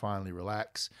 o'clock, you could finally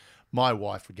relax. My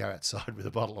wife would go outside with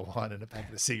a bottle of wine and a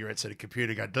packet of cigarettes and a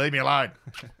computer going, leave me alone,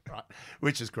 right?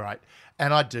 Which is great.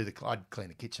 And I'd clean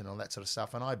the kitchen and all that sort of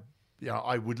stuff. And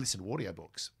I would listen to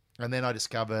audiobooks. And then I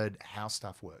discovered how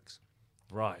stuff works.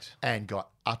 Right. And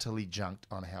got utterly junked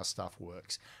on how stuff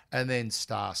works. And then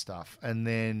star stuff. And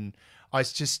then I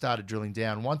just started drilling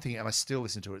down. One thing, and I still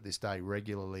listen to it this day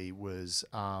regularly, was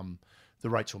the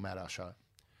Rachel Maddow show.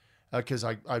 Because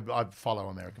I follow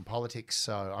American politics.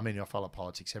 So, I mean, I follow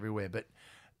politics everywhere. But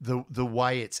the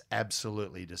way it's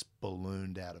absolutely just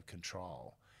ballooned out of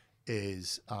control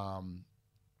is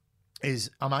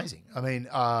is amazing. I mean,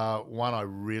 one I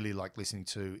really like listening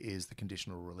to is the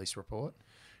Conditional Release Report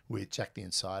with Jack the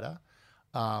Insider,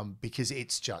 because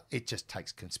it just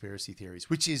takes conspiracy theories,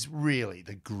 which is really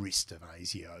the grist of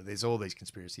ASIO. There's all these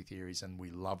conspiracy theories, and we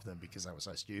love them because they were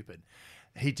so stupid.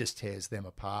 He just tears them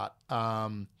apart.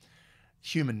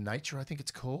 Human Nature, I think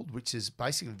it's called, which is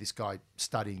basically this guy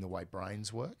studying the way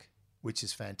brains work, which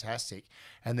is fantastic.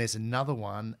 And there's another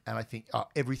one, and I think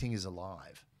Everything is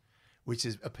Alive, which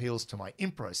appeals to my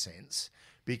impro sense,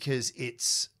 because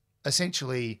it's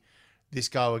essentially this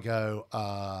guy will go,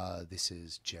 this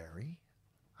is Jerry.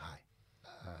 Hi.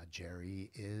 Jerry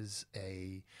is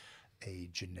a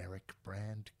generic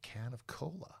brand can of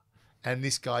cola. And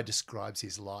this guy describes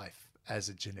his life as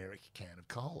a generic can of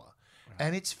cola. Right.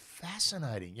 And it's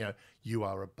fascinating. You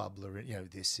are a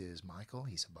bubbler. This is Michael.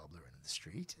 He's a bubbler in the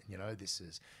street. And, this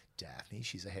is Daphne.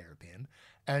 She's a hairpin.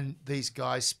 And these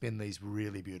guys spin these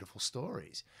really beautiful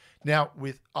stories. Now,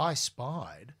 with I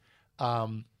Spied,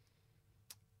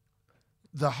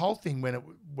 the whole thing,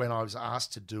 when I was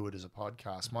asked to do it as a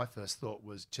podcast, my first thought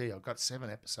was, gee, I've got 7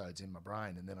 episodes in my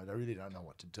brain and then I really don't know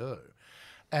what to do.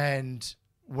 And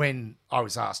when I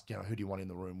was asked, who do you want in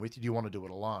the room with you? Do you want to do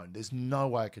it alone? There's no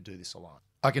way I could do this alone.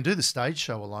 I can do the stage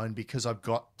show alone because I've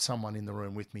got someone in the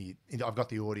room with me. I've got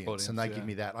the audience and they give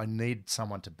me that. I need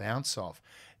someone to bounce off.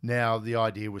 Now, the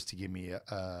idea was to give me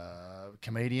a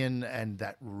comedian, and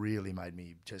that really made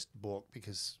me just balk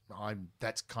because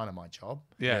that's kind of my job.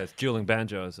 Yeah, it's dueling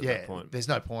banjos at that point. There's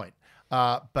no point.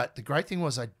 But the great thing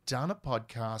was I'd done a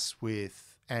podcast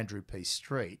with Andrew P.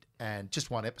 Street, and just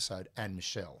one episode, and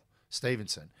Michelle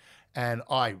Stevenson. And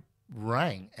I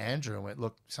rang Andrew and went,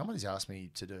 look, somebody's asked me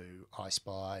to do I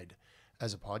Spied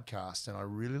as a podcast, and I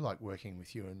really like working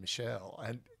with you and Michelle.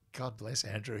 And God bless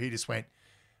Andrew. He just went,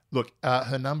 look,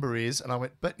 her number is, and I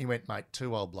went, but he went, mate,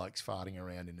 2 old blokes farting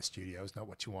around in the studio is not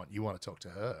what you want. You want to talk to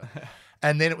her.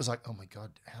 And then it was like, oh my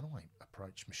God, how do I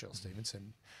approach Michelle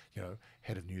Stevenson,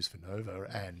 head of news for Nova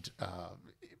and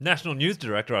National News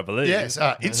Director, I believe. Yes,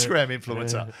 Instagram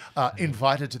influencer,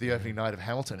 invited to the opening night of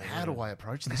Hamilton. How do I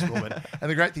approach this woman?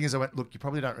 And the great thing is I went, look, you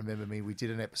probably don't remember me. I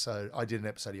did an episode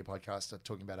of your podcast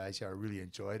talking about ASIO. I really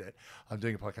enjoyed it. I'm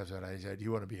doing a podcast about ASIO. Do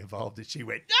you want to be involved? And she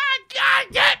went,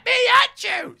 God, get me at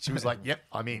you. She was like, yep,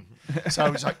 I'm in.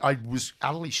 So I was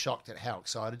utterly shocked at how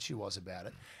excited she was about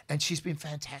it. And she's been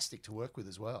fantastic to work with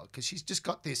as well, because she's just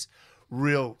got this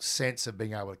real sense of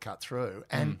being able to cut through.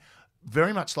 And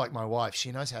very much like my wife,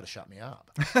 she knows how to shut me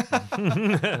up.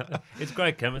 It's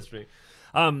great chemistry.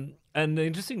 And the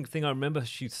interesting thing I remember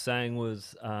she saying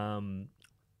was, I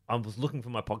was looking for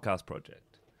my podcast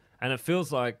project. And it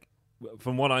feels like,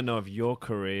 from what I know of your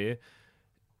career,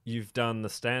 you've done the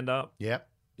stand-up. Yep.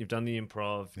 You've done the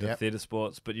improv, the theatre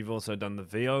sports, but you've also done the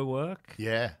VO work.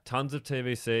 Yeah. Tons of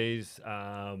TVCs,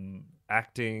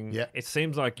 acting. Yeah. It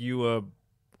seems like you were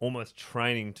almost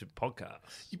training to podcast.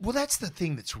 Well, that's the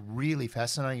thing that's really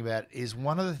fascinating about it, is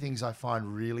one of the things I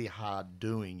find really hard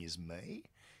doing is me,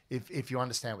 if you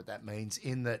understand what that means,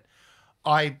 in that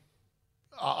I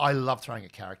love throwing a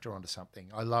character onto something.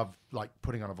 I love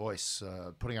putting on a voice,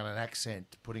 putting on an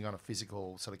accent, putting on a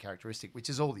physical sort of characteristic, which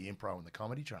is all the improv and the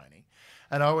comedy training.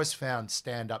 And I always found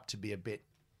stand-up to be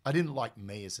I didn't like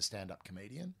me as a stand-up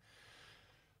comedian.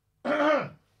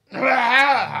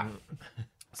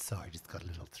 Sorry, just got a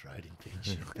little throat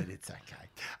infection, but it's okay.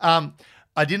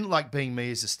 I didn't like being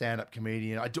me as a stand-up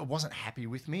comedian. I wasn't happy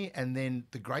with me. And then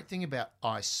the great thing about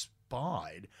I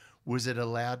Spied was it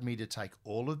allowed me to take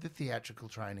all of the theatrical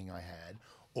training I had,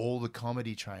 all the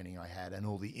comedy training I had, and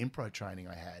all the improv training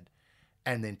I had,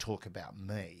 and then talk about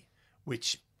me,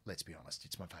 which, let's be honest,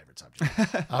 it's my favourite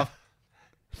subject.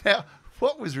 Now,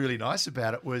 what was really nice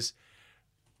about it was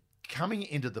coming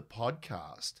into the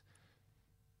podcast,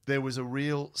 there was a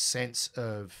real sense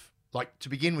of, to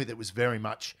begin with, it was very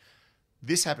much,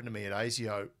 this happened to me at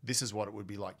ASIO, this is what it would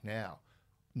be like now.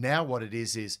 Now what it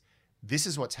is this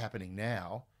is what's happening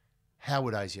now. How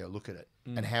would ASIO look at it?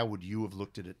 And how would you have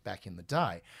looked at it back in the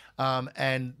day?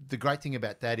 And the great thing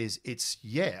about that is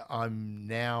I'm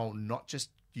now not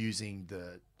just using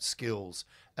the skills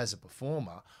as a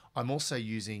performer, I'm also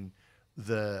using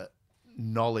the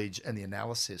knowledge and the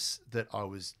analysis that I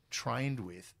was trained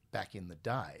with back in the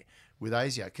day with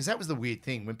ASIO. Because that was the weird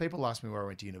thing. When people ask me where I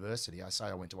went to university, I say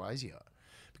I went to ASIO.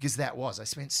 Because I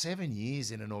spent 7 years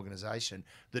in an organisation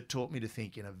that taught me to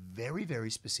think in a very,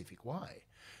 very specific way.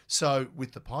 So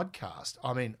with the podcast,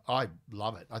 I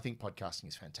love it. I think podcasting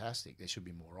is fantastic. There should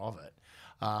be more of it.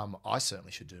 I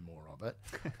certainly should do more of it.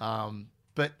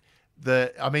 But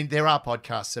there are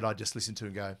podcasts that I just listen to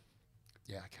and go,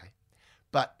 yeah, okay.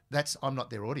 But I'm not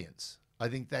their audience. I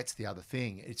think that's the other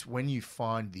thing. It's when you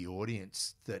find the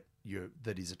audience that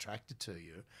is attracted to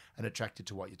you and attracted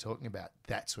to what you're talking about,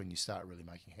 that's when you start really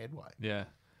making headway. Yeah.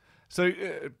 So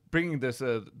bringing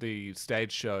the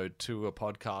stage show to a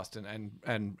podcast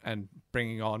and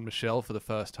bringing on Michelle for the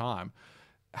first time,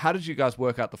 how did you guys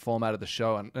work out the format of the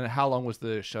show, and how long was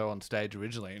the show on stage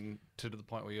originally, and to the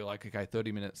point where you're like, okay,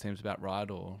 30 minutes seems about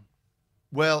right, or...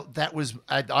 Well,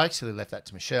 I actually left that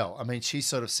to Michelle. I mean, she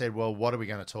sort of said, well, what are we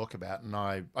going to talk about? And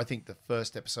I think the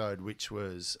first episode, which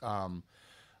was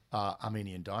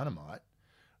Armenian Dynamite,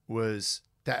 was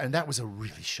that, and that was a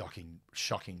really shocking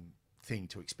thing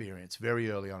to experience very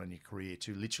early on in your career,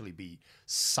 to literally be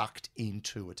sucked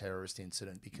into a terrorist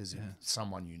incident because of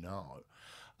someone you know.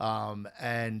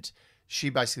 And she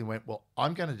basically went, well,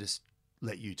 I'm going to just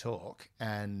let you talk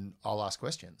and I'll ask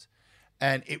questions.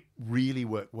 And it really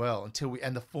worked well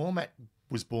and the format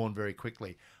was born very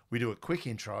quickly. We do a quick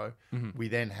intro. Mm-hmm. We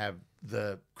then have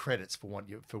the credits, for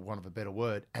want of a better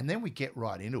word, and then we get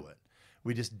right into it.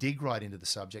 We just dig right into the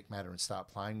subject matter and start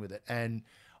playing with it. And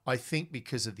I think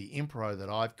because of the improv that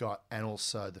I've got, and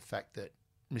also the fact that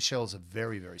Michelle's a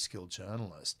very, very skilled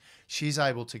journalist, she's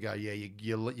able to go, yeah,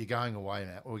 you're going away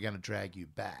now, or we're going to drag you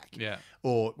back,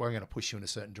 or we're going to push you in a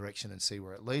certain direction and see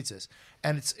where it leads us.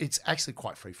 And it's actually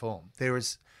quite free form. There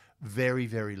is very,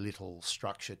 very little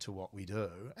structure to what we do.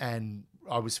 And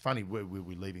I was funny, we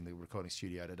were leaving the recording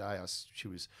studio today. She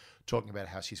was talking about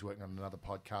how she's working on another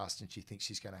podcast and she thinks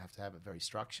she's going to have it very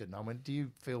structured. And I went, do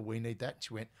you feel we need that? And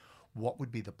she went, what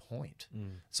would be the point?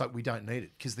 It's like, we don't need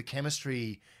it, because the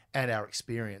chemistry and our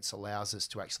experience allows us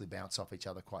to actually bounce off each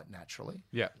other quite naturally.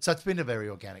 Yeah. So it's been a very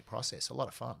organic process, a lot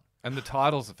of fun. And the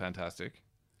titles are fantastic.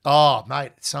 Oh,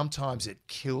 mate, sometimes it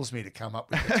kills me to come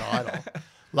up with the title.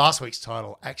 Last week's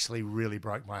title actually really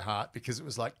broke my heart, because it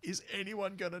was like, is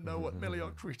anyone going to know what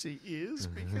mediocrity is?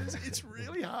 Because it's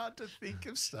really hard to think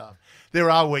of stuff. There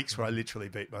are weeks where I literally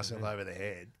beat myself over the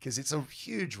head, because it's a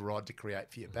huge rod to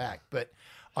create for your back. But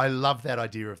I love that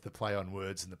idea of the play on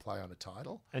words and the play on a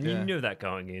title. And you knew that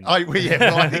going in. I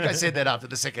think I said that after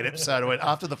the second episode. I went,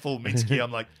 after the full Minsky,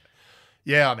 I'm like,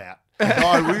 yeah, I'm out.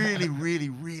 I really, really,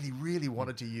 really, really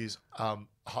wanted to use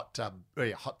Hot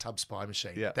Tub Spy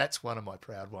Machine. Yeah. That's one of my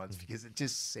proud ones, because it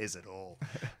just says it all.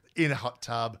 In a hot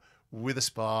tub with a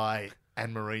spy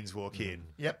and Marines walk in.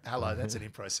 Yep, hello, that's an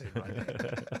improv scene right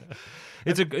there.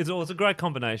 It's a great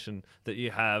combination that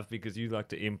you have, because you like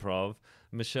to improv.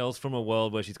 Michelle's from a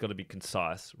world where she's got to be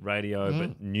concise, radio,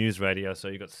 but news radio. So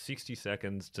you've got 60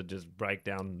 seconds to just break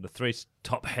down the 3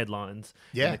 top headlines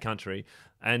in the country.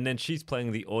 And then she's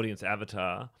playing the audience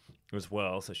avatar as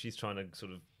well. So she's trying to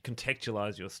sort of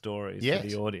contextualize your stories for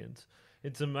the audience.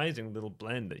 It's an amazing little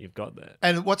blend that you've got there.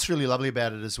 And what's really lovely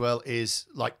about it as well is,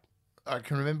 like, I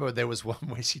can remember there was one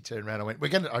where she turned around and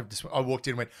went, I walked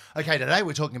in and went, okay, today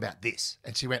we're talking about this.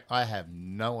 And she went, I have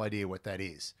no idea what that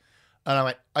is. And I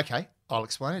went, okay, I'll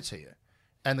explain it to you.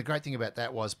 And the great thing about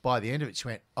that was, by the end of it, she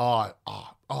went, oh,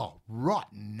 right,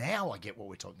 now I get what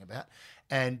we're talking about.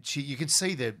 And you can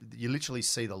see you literally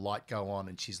see the light go on,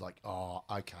 and she's like, oh,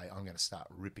 okay, I'm going to start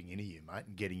ripping into you, mate,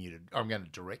 and I'm going to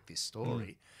direct this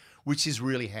story, which is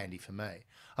really handy for me.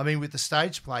 I mean, with the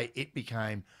stage play, it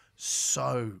became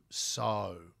so,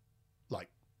 like,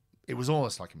 it was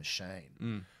almost like a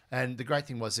machine. And the great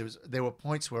thing was, there were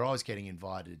points where I was getting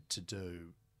invited to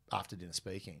do after dinner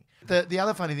speaking. The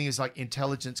other funny thing is, like,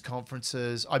 intelligence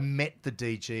conferences. I met the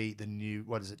DG,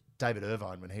 David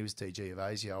Irvine, when he was DG of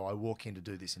ASIO. I walk in to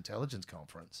do this intelligence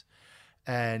conference,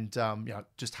 and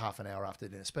just half an hour after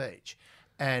dinner speech,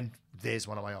 and there's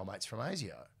one of my old mates from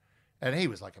ASIO, and he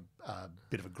was like a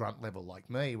bit of a grunt level like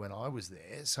me when I was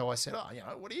there. So I said,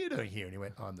 what are you doing here? And he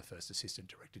went, I'm the first Assistant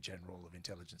Director General of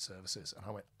Intelligence Services. And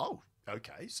I went, oh,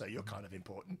 okay, so you're kind of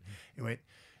important. He went,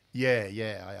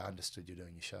 yeah, I understood you're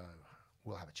doing your show.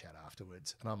 We'll have a chat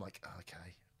afterwards. And I'm like,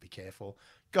 okay, be careful.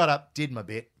 Got up, did my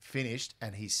bit, finished,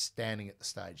 and he's standing at the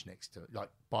stage next to it, like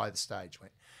by the stage.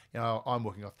 Went, I'm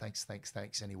walking off, thanks.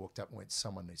 And he walked up and went,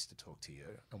 someone needs to talk to you.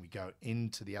 And we go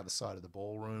into the other side of the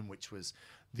ballroom, which was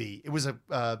it was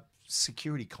a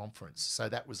security conference. So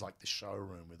that was like the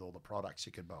showroom with all the products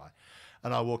you could buy.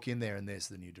 And I walk in there, and there's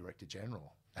the new Director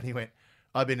General. And he went,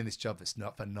 I've been in this job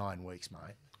for 9 weeks,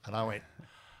 mate. And I went,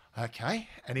 okay.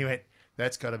 And he went,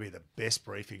 that's got to be the best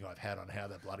briefing I've had on how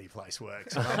the bloody place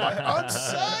works. And I'm like, I'm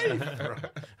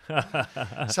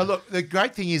safe. So look, the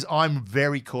great thing is, I'm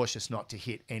very cautious not to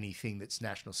hit anything that's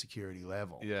national security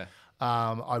level. Yeah.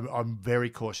 I'm very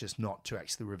cautious not to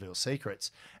actually reveal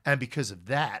secrets. And because of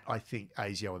that, I think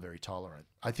ASIO are very tolerant.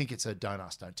 I think it's a don't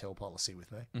ask, don't tell policy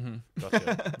with me.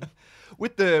 Gotcha.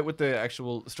 With the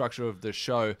actual structure of the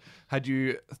show, had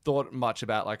you thought much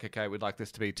about like, okay, we'd like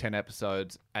this to be 10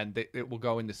 episodes and it will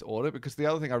go in this order? Because the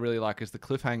other thing I really like is the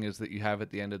cliffhangers that you have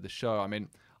at the end of the show. I mean,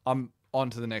 I'm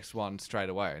on to the next one straight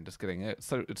away and just getting it.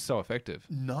 So it's so effective.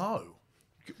 No.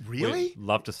 Really? We'd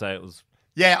love to say it was.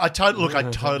 Yeah, I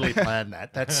totally planned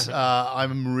that. That's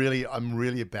I'm really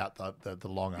about the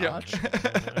long arch.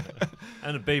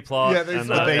 And a B plot. Yeah, and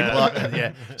The B plot, and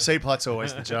yeah, C plot's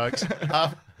always the jokes.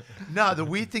 No, the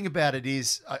weird thing about it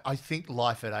is, I think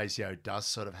life at ASIO does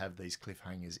sort of have these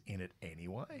cliffhangers in it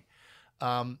anyway.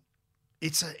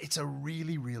 It's a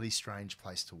really, really strange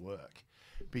place to work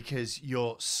because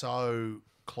you're so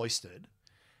cloistered,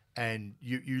 and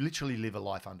you literally live a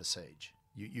life under siege.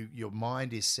 Your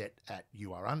mind is set at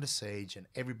you are under siege, and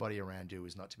everybody around you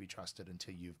is not to be trusted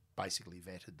until you've basically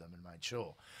vetted them and made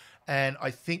sure. And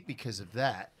I think because of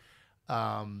that,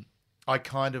 I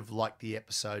kind of like the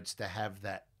episodes to have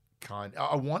that kind.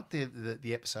 I want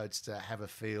the episodes to have a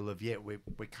feel of we're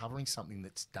covering something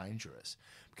that's dangerous,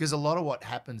 because a lot of what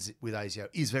happens with ASIO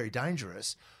is very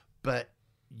dangerous, but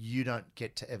you don't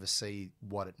get to ever see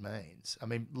what it means. I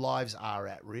mean, lives are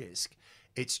at risk.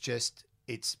 It's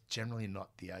generally not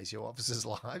the ASIO officers'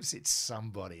 lives, it's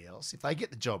somebody else. If they get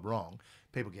the job wrong,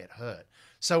 people get hurt.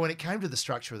 So when it came to the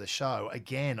structure of the show,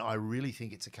 again, I really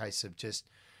think it's a case of just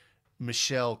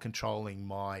Michelle controlling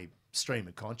my stream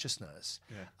of consciousness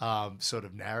sort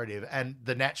of narrative. And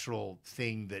the natural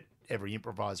thing that every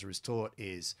improviser is taught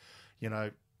is,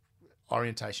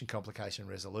 orientation, complication,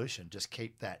 resolution. Just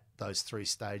keep those 3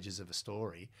 stages of a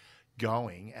story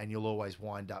going, and you'll always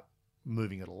wind up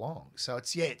moving it along. So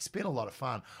it's been a lot of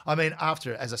fun. I mean,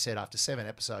 after 7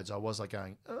 episodes, I was like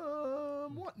going,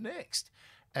 what next?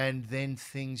 And then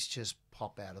things just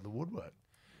pop out of the woodwork.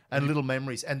 And little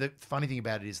memories. And the funny thing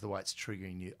about it is the way it's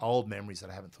triggering old memories that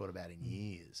I haven't thought about in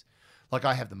years. Like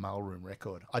I have the mailroom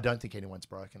record. I don't think anyone's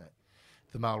broken it.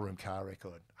 The mailroom car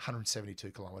record,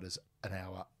 172 kilometres an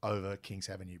hour over Kings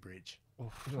Avenue Bridge. It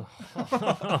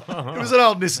was an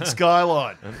old Nissan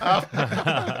Skyline.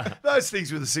 Those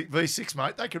things with a V6,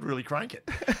 mate, they could really crank it.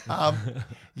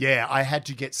 I had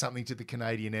to get something to the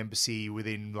Canadian Embassy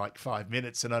within like 5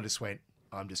 minutes, and I just went,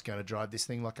 I'm just going to drive this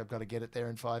thing like I've got to get it there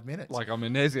in 5 minutes. Like I'm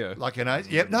in ASIO. Like in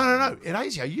ASIO. Yep. No. In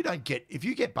ASIO, if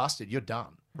you get busted, you're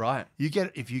done. Right.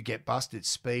 If you get busted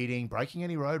speeding, breaking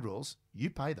any road rules, you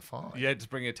pay the fine. Yeah, just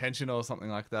bring attention or something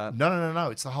like that. No.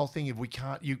 It's the whole thing. If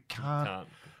you can't.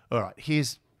 All right,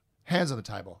 here's hands on the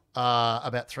table.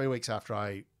 About 3 weeks after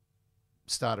I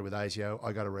started with ASIO,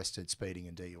 I got arrested speeding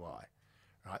and DUI.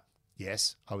 Right?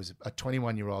 Yes, I was a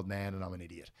 21-year-old man and I'm an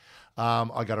idiot.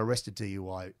 I got arrested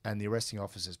DUI, and the arresting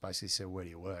officers basically said, "Where do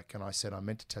you work?" And I said, "I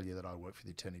meant to tell you that I work for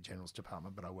the Attorney General's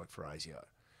Department, but I work for ASIO."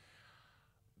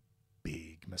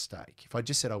 Big mistake. If I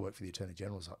just said I work for the Attorney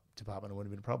General's Department, it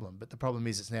wouldn't have been a problem. But the problem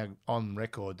is it's now on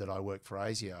record that I work for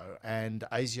ASIO, and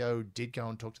ASIO did go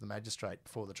and talk to the magistrate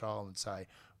before the trial and say,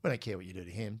 "We don't care what you do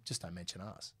to him, just don't mention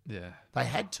us." Yeah. They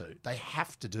had to. They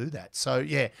have to do that. So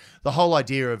yeah, the whole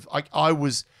idea of I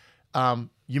was,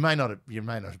 you may not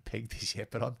have pegged this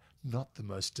yet, but I'm not the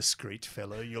most discreet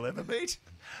fellow you'll ever meet.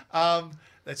 God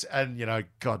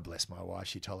bless my wife,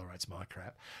 she tolerates my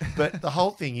crap. But the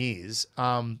whole thing is,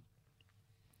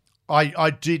 I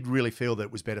did really feel that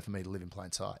it was better for me to live in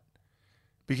plain sight,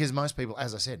 because most people,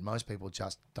 as I said,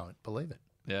 just don't believe it.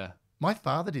 Yeah. My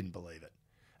father didn't believe it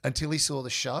until he saw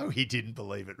the show. He didn't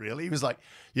believe it, really. He was like,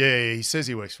 yeah, he says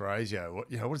he works for ASIO.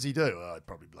 What does he do? Oh, he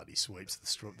probably bloody sweeps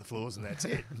the floors and that's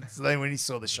it. So then when he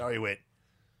saw the show, he went,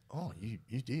 "Oh,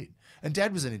 you did." And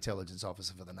Dad was an intelligence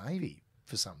officer for the Navy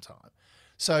for some time.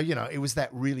 So, it was that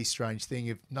really strange thing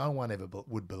if no one ever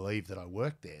would believe that I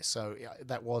worked there. So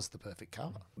that was the perfect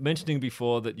cover. Mentioning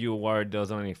before that you were worried there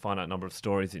was only a finite number of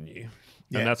stories in you,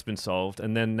 and that's been solved.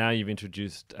 And then now you've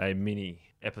introduced a mini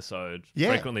episode,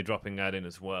 frequently dropping that in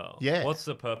as well. Yeah. What's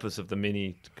the purpose of the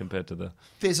mini compared to the...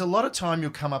 There's a lot of time you'll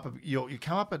come up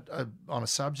on a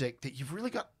subject that you've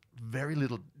really got very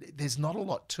little... There's not a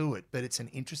lot to it, but it's an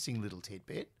interesting little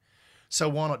tidbit. So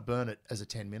why not burn it as a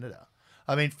 10-minuter?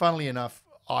 I mean, funnily enough,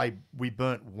 we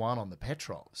burnt one on the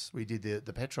Petrovs. We did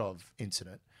the Petrov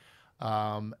incident,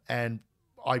 and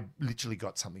I literally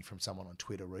got something from someone on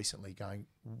Twitter recently going,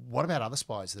 "What about other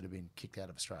spies that have been kicked out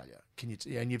of Australia?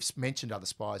 And you've mentioned other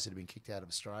spies that have been kicked out of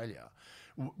Australia.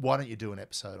 Why don't you do an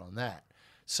episode on that?"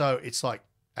 So it's like,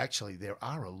 actually, there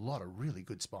are a lot of really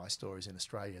good spy stories in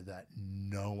Australia that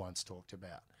no one's talked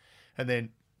about. And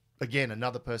then again,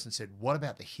 another person said, "What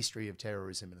about the history of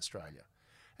terrorism in Australia?"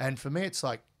 And for me, it's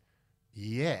like,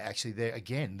 yeah, actually,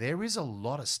 there is a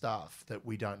lot of stuff that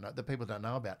we don't know, that people don't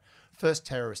know about. First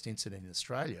terrorist incident in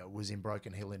Australia was in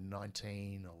Broken Hill in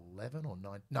 1911 or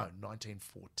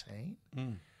 1914.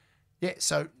 Yeah,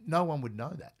 so no one would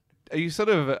know that. Are you sort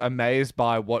of amazed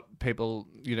by what people,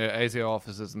 ASIO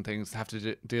officers and things have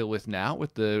to deal with now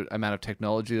with the amount of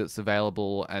technology that's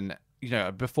available? And,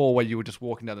 before where you were just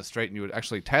walking down the street and you were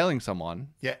actually tailing someone.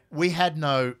 Yeah, we had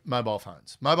no mobile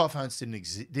phones. Mobile phones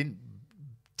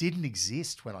didn't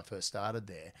exist when I first started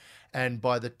there. And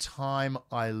by the time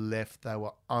I left, they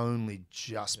were only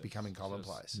just becoming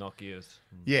commonplace. Nokias.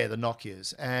 Yeah, the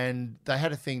Nokias. And they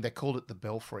had a thing, they called it the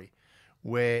belfry,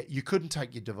 where you couldn't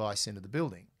take your device into the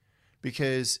building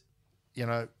because,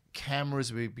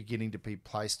 cameras were beginning to be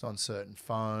placed on certain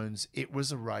phones. It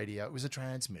was a radio, it was a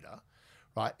transmitter,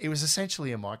 right? It was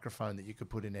essentially a microphone that you could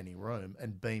put in any room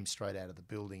and beam straight out of the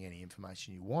building any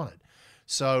information you wanted.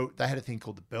 So they had a thing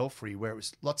called the belfry where it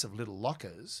was lots of little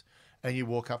lockers and you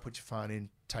walk up, put your phone in,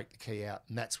 take the key out,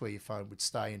 and that's where your phone would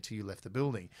stay until you left the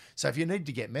building. So if you needed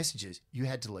to get messages, you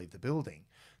had to leave the building.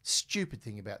 Stupid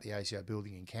thing about the ASIO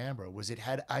building in Canberra was it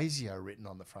had ASIO written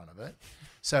on the front of it.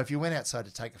 So if you went outside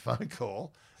to take a phone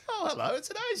call, oh, hello, it's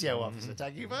an ASIO officer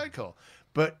taking a phone call.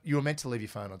 But you were meant to leave your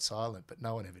phone on silent, but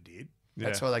no one ever did.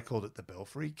 That's why they called it the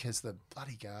belfry, because the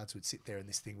bloody guards would sit there and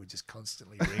this thing would just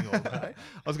constantly ring all day.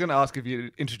 I was going to ask if you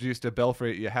introduced a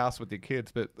belfry at your house with your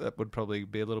kids, but that would probably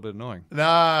be a little bit annoying.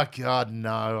 No, God,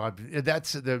 no.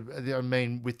 I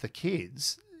mean, with the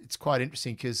kids, it's quite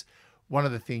interesting because one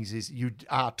of the things is you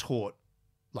are taught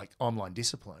like online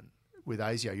discipline with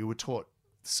ASIO. You were taught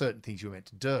certain things you were meant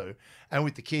to do. And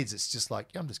with the kids, it's just like,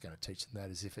 I'm just going to teach them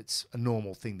that as if it's a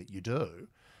normal thing that you do.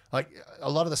 Like a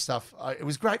lot of the stuff, it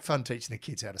was great fun teaching the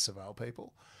kids how to surveil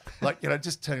people. Like,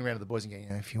 just turning around to the boys and going,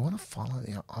 if you want to follow,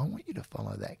 I want you to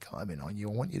follow that guy behind you.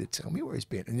 I want you to tell me where he's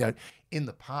been. And, in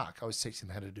the park, I was teaching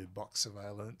them how to do box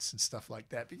surveillance and stuff like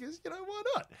that because, why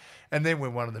not? And then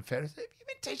when one of them found, have you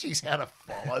been teaching us how to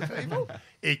follow people?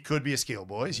 It could be a skill,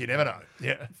 boys. You never know.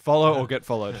 Yeah. Follow or get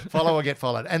followed. Follow or get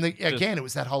followed. And again, it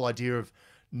was that whole idea of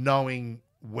knowing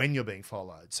when you're being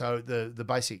followed. So the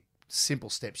basic simple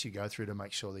steps you go through to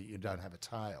make sure that you don't have a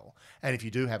tail. And if you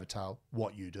do have a tail,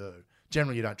 what you do.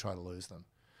 Generally, you don't try to lose them.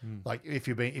 Like if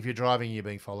you're driving and you're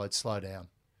being followed, slow down.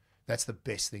 That's the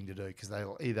best thing to do because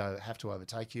they'll either have to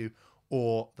overtake you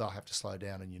or they'll have to slow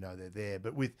down and they're there.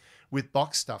 But with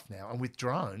box stuff now and with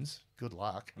drones, good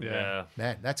luck. Yeah.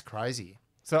 Man, that's crazy.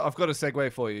 So I've got a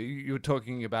segue for you. You were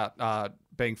talking about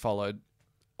being followed.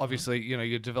 Obviously,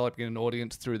 you're developing an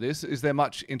audience through this. Is there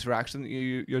much interaction that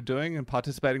you're doing and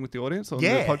participating with the audience on the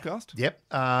podcast?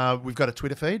 Yep. We've got a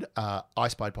Twitter feed,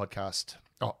 iSpy Podcast,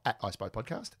 at iSpy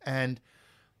Podcast. And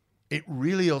it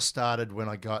really all started when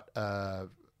I got a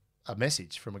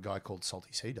message from a guy called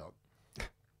Salty Sea Dog.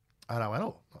 And I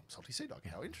went, Salty Sea Dog,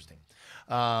 how interesting.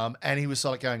 And he was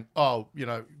sort of going,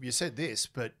 you said this,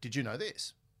 but did you know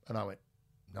this? And I went,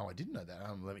 no, I didn't know that.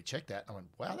 Let me check that. I went,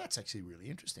 wow, that's actually really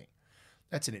interesting.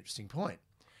 That's an interesting point.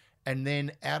 And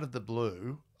then out of the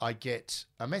blue, I get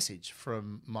a message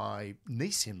from my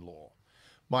niece-in-law.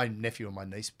 My nephew and my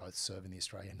niece both serve in the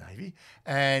Australian Navy.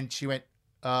 And she went,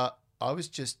 I was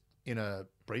just in a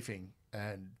briefing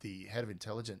and the head of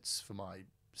intelligence for my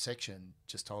section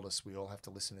just told us we all have to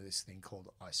listen to this thing called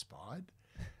I Spied.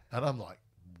 And I'm like,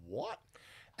 what?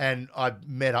 And I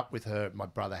met up with her. My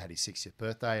brother had his 60th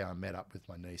birthday. I met up with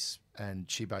my niece and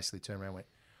she basically turned around and went,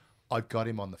 I've got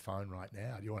him on the phone right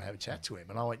now. Do you want to have a chat to him?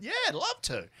 And I went, yeah, I'd love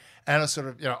to. And I sort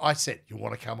of, I said, you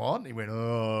want to come on? He went,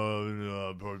 oh, no,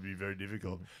 it'd probably be very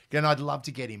difficult. Again, I'd love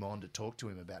to get him on to talk to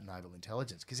him about naval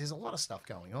intelligence because there's a lot of stuff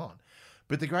going on.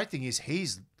 But the great thing is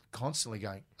he's constantly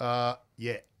going,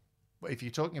 yeah, if you're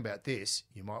talking about this,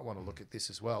 you might want to look at this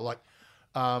as well. Like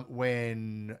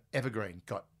when Evergreen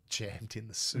got jammed in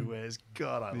the Suez.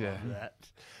 God, I love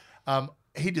that.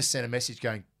 He just sent a message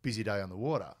going, busy day on the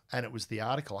water. And it was the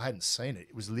article. I hadn't seen it.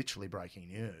 It was literally breaking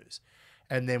news.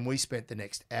 And then we spent the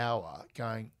next hour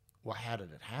going, well, how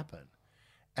did it happen?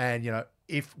 And,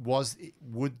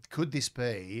 could this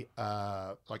be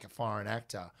like a foreign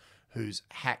actor who's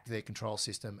hacked their control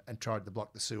system and tried to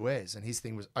block the Suez? And his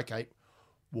thing was, okay,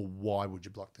 well, why would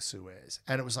you block the Suez?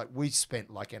 And it was like we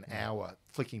spent like an hour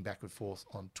flicking back and forth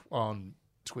on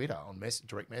Twitter, on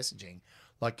direct messaging,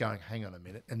 like going, hang on a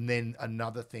minute. And then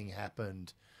another thing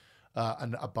happened.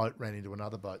 And a boat ran into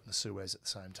another boat in the Suez at the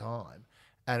same time.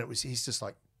 And he's just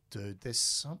like, dude, there's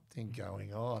something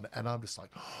going on. And I'm just like,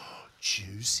 oh,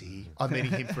 juicy. I'm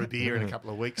meeting him for a beer in a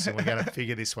couple of weeks and we're going to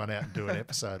figure this one out and do an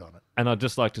episode on it. And I'd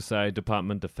just like to say,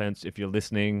 Department of Defence, if you're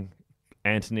listening,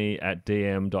 Anthony at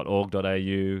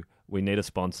dm.org.au, we need a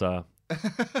sponsor.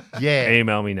 Yeah,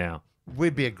 Email me now.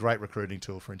 we'd be a great recruiting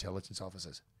tool for intelligence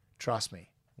officers. Trust me.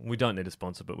 We don't need a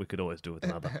sponsor, but we could always do with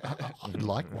another. I'd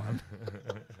like one.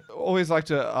 Always like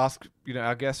to ask,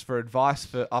 our guests for advice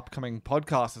for upcoming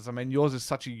podcasters. I mean, yours is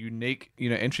such a unique,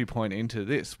 entry point into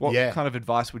this. What Yeah. kind of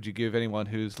advice would you give anyone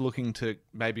who's looking to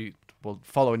maybe,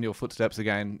 follow in your footsteps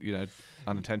again,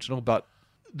 unintentional, but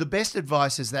The best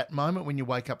advice is that moment when you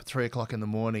wake up at 3 o'clock in the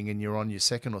morning and you're on your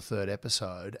second or third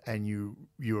episode and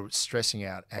you're stressing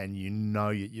out and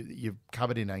you're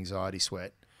covered in anxiety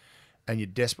sweat and you're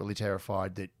desperately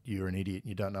terrified that you're an idiot and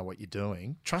you don't know what you're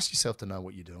doing. Trust yourself to know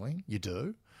what you're doing. You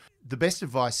do. The best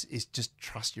advice is just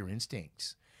trust your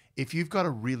instincts. If you've got a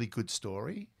really good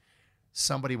story,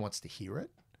 somebody wants to hear it.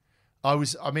 I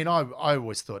always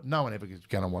thought no one ever was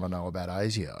going to want to know about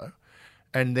ASIO.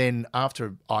 And then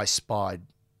after I Spied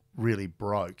really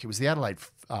broke, it was the Adelaide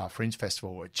Fringe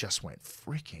Festival where it just went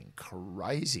freaking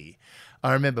crazy.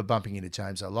 I remember bumping into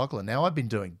James O'Loughlin. Now, I've been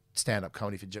doing stand-up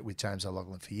comedy with James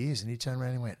O'Loughlin for years, and he turned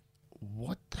around and went,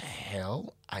 "What the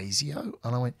hell, ASIO?"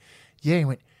 And I went, "Yeah." He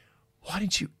went, "Why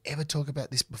didn't you ever talk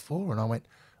about this before?" And I went,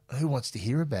 "Who wants to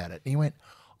hear about it?" And he went,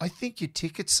 "I think your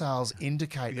ticket sales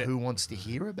indicate who wants to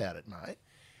hear about it, mate.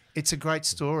 It's a great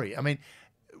story." I mean,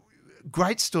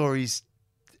 great stories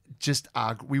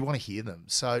we want to hear them.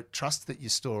 So trust that your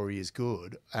story is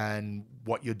good and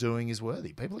what you're doing is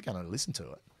worthy. People are going to listen to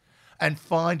it. And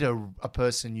find a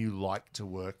person you like to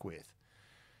work with.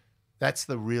 That's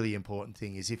the really important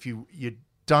thing, is if you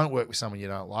don't work with someone you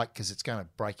don't like, because it's going to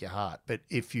break your heart. But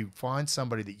if you find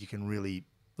somebody that you can really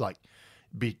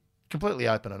be completely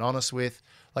open and honest with,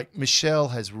 like Michelle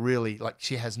has really,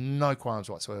 she has no qualms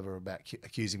whatsoever about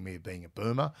accusing me of being a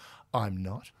boomer. I'm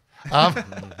not.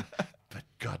 But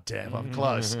goddamn, I'm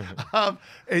close.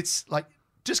 It's like,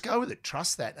 just go with it.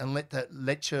 Trust that, and let the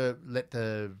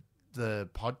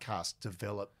podcast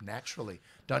develop naturally.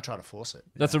 Don't try to force it.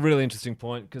 That's a really interesting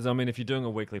point, because I mean, if you're doing a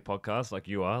weekly podcast like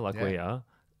you are, we are,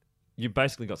 you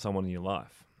basically got someone in your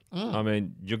life. I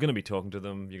mean, you're going to be talking to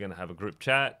them. You're going to have a group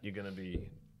chat. You're going to be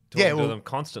talking to them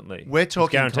constantly. We're talking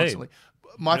It's guaranteed. constantly.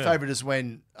 My favourite is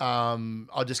when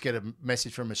I'll just get a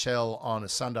message from Michelle on a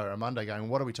Sunday or a Monday going,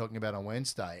 "What are we talking about on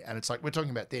Wednesday?" And it's like, "We're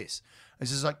talking about this." And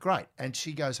she's like, "Great." And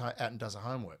she goes out and does her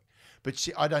homework. But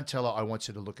I don't tell her, "I want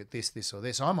you to look at this, this, or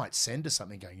this." I might send her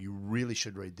something going, "You really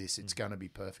should read this. It's going to be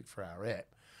perfect for our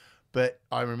ep." But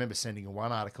I remember sending her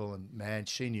one article, and man,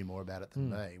 she knew more about it than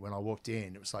me. When I walked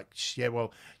in, it was like, "Yeah,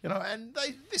 well, and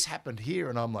this happened here."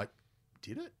 And I'm like,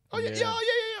 "Did it? Oh, yeah,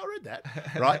 I read that."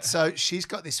 Right? So she's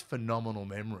got this phenomenal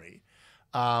memory.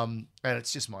 And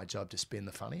it's just my job to spin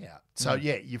the funny out. So,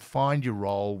 you find your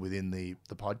role within the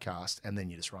podcast, and then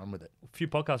you just run with it. A few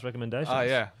podcast recommendations. Oh,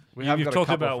 yeah. You've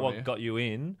talked about what got you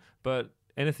in, but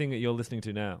anything that you're listening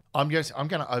to now? I'm going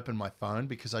to open my phone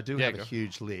because I do have a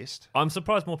huge list. I'm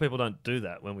surprised more people don't do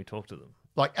that when we talk to them.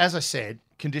 Like, as I said,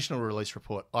 conditional release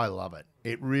report, I love it.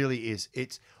 It really is.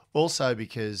 It's also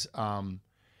because He got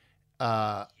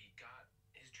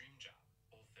his dream job.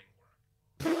 Whole thing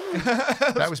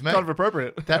worked. that was me. kind of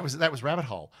appropriate. That was Rabbit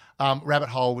Hole. Rabbit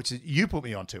Hole, which is you put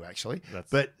me onto actually.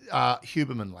 But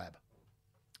Huberman Lab.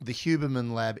 The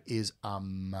Huberman Lab is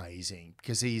amazing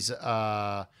because he's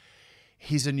a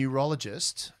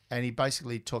neurologist, and he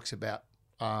basically talks about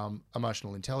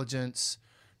emotional intelligence,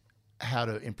 how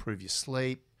to improve your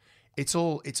sleep. It's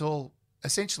all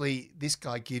essentially, this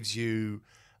guy gives you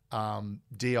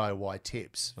DIY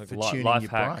tips Like for life tuning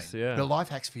your hacks, brain. yeah. The life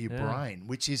hacks for your brain,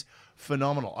 which is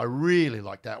phenomenal. I really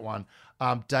like that one.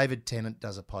 David Tennant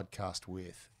does a podcast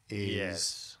with.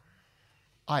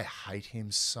 I hate him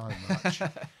so much.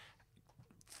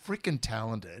 Freaking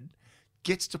talented.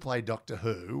 Gets to play Doctor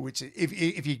Who, which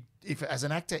if as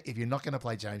an actor, if you're not going to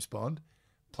play James Bond,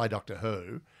 play Doctor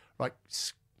Who. Like,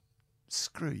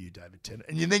 screw you, David Tennant.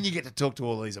 And then you get to talk to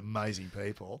all these amazing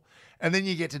people, and then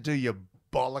you get to do your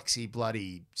bollocksy,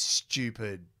 bloody,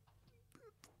 stupid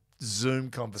Zoom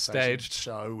conversation Staged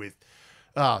show with.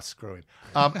 Screw him.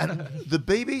 And the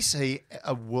BBC,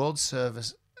 a World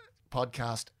Service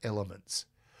podcast, Elements,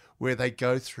 where they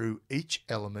go through each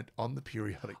element on the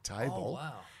periodic table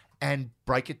and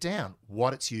break it down,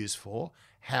 what it's used for,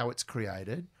 how it's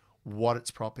created, what its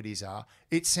properties are.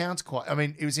 It sounds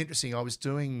it was interesting. I was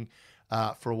doing,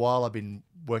 for a while, I've been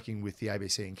working with the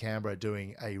ABC in Canberra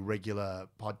doing a regular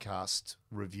podcast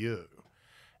review.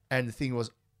 And the thing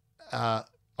was, I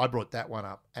brought that one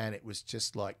up, and it was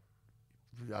just like,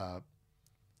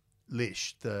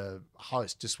 Lish, the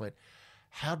host, just went,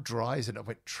 "How dry is it?" I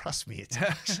went, "Trust me, it's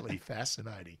actually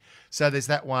fascinating." So there's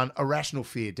that one. Irrational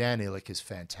Fear. Dan Ilick is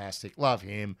fantastic. Love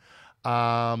him.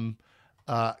 Cosmic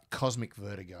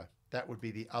Vertigo. That would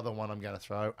be the other one I'm going to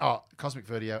throw. Oh, Cosmic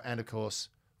Vertigo, and of course,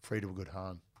 Free to a Good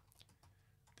Home.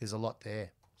 There's a lot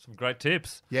there. Some great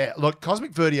tips. Yeah, look,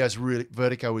 Cosmic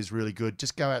Vertigo is really good.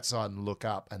 Just go outside and look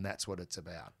up, and that's what it's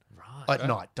about. Right. At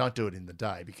night, don't do it in the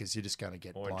day because you're just going to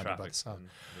get Or in blinded by traffic. the sun.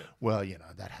 Yeah. Well,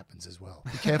 that happens as well.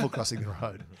 Be careful crossing the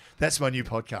road. That's my new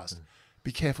podcast.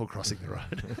 Be careful crossing the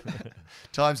road.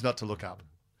 Times not to look up.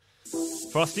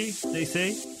 Frosty,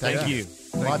 DC, thank you.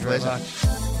 My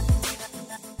pleasure.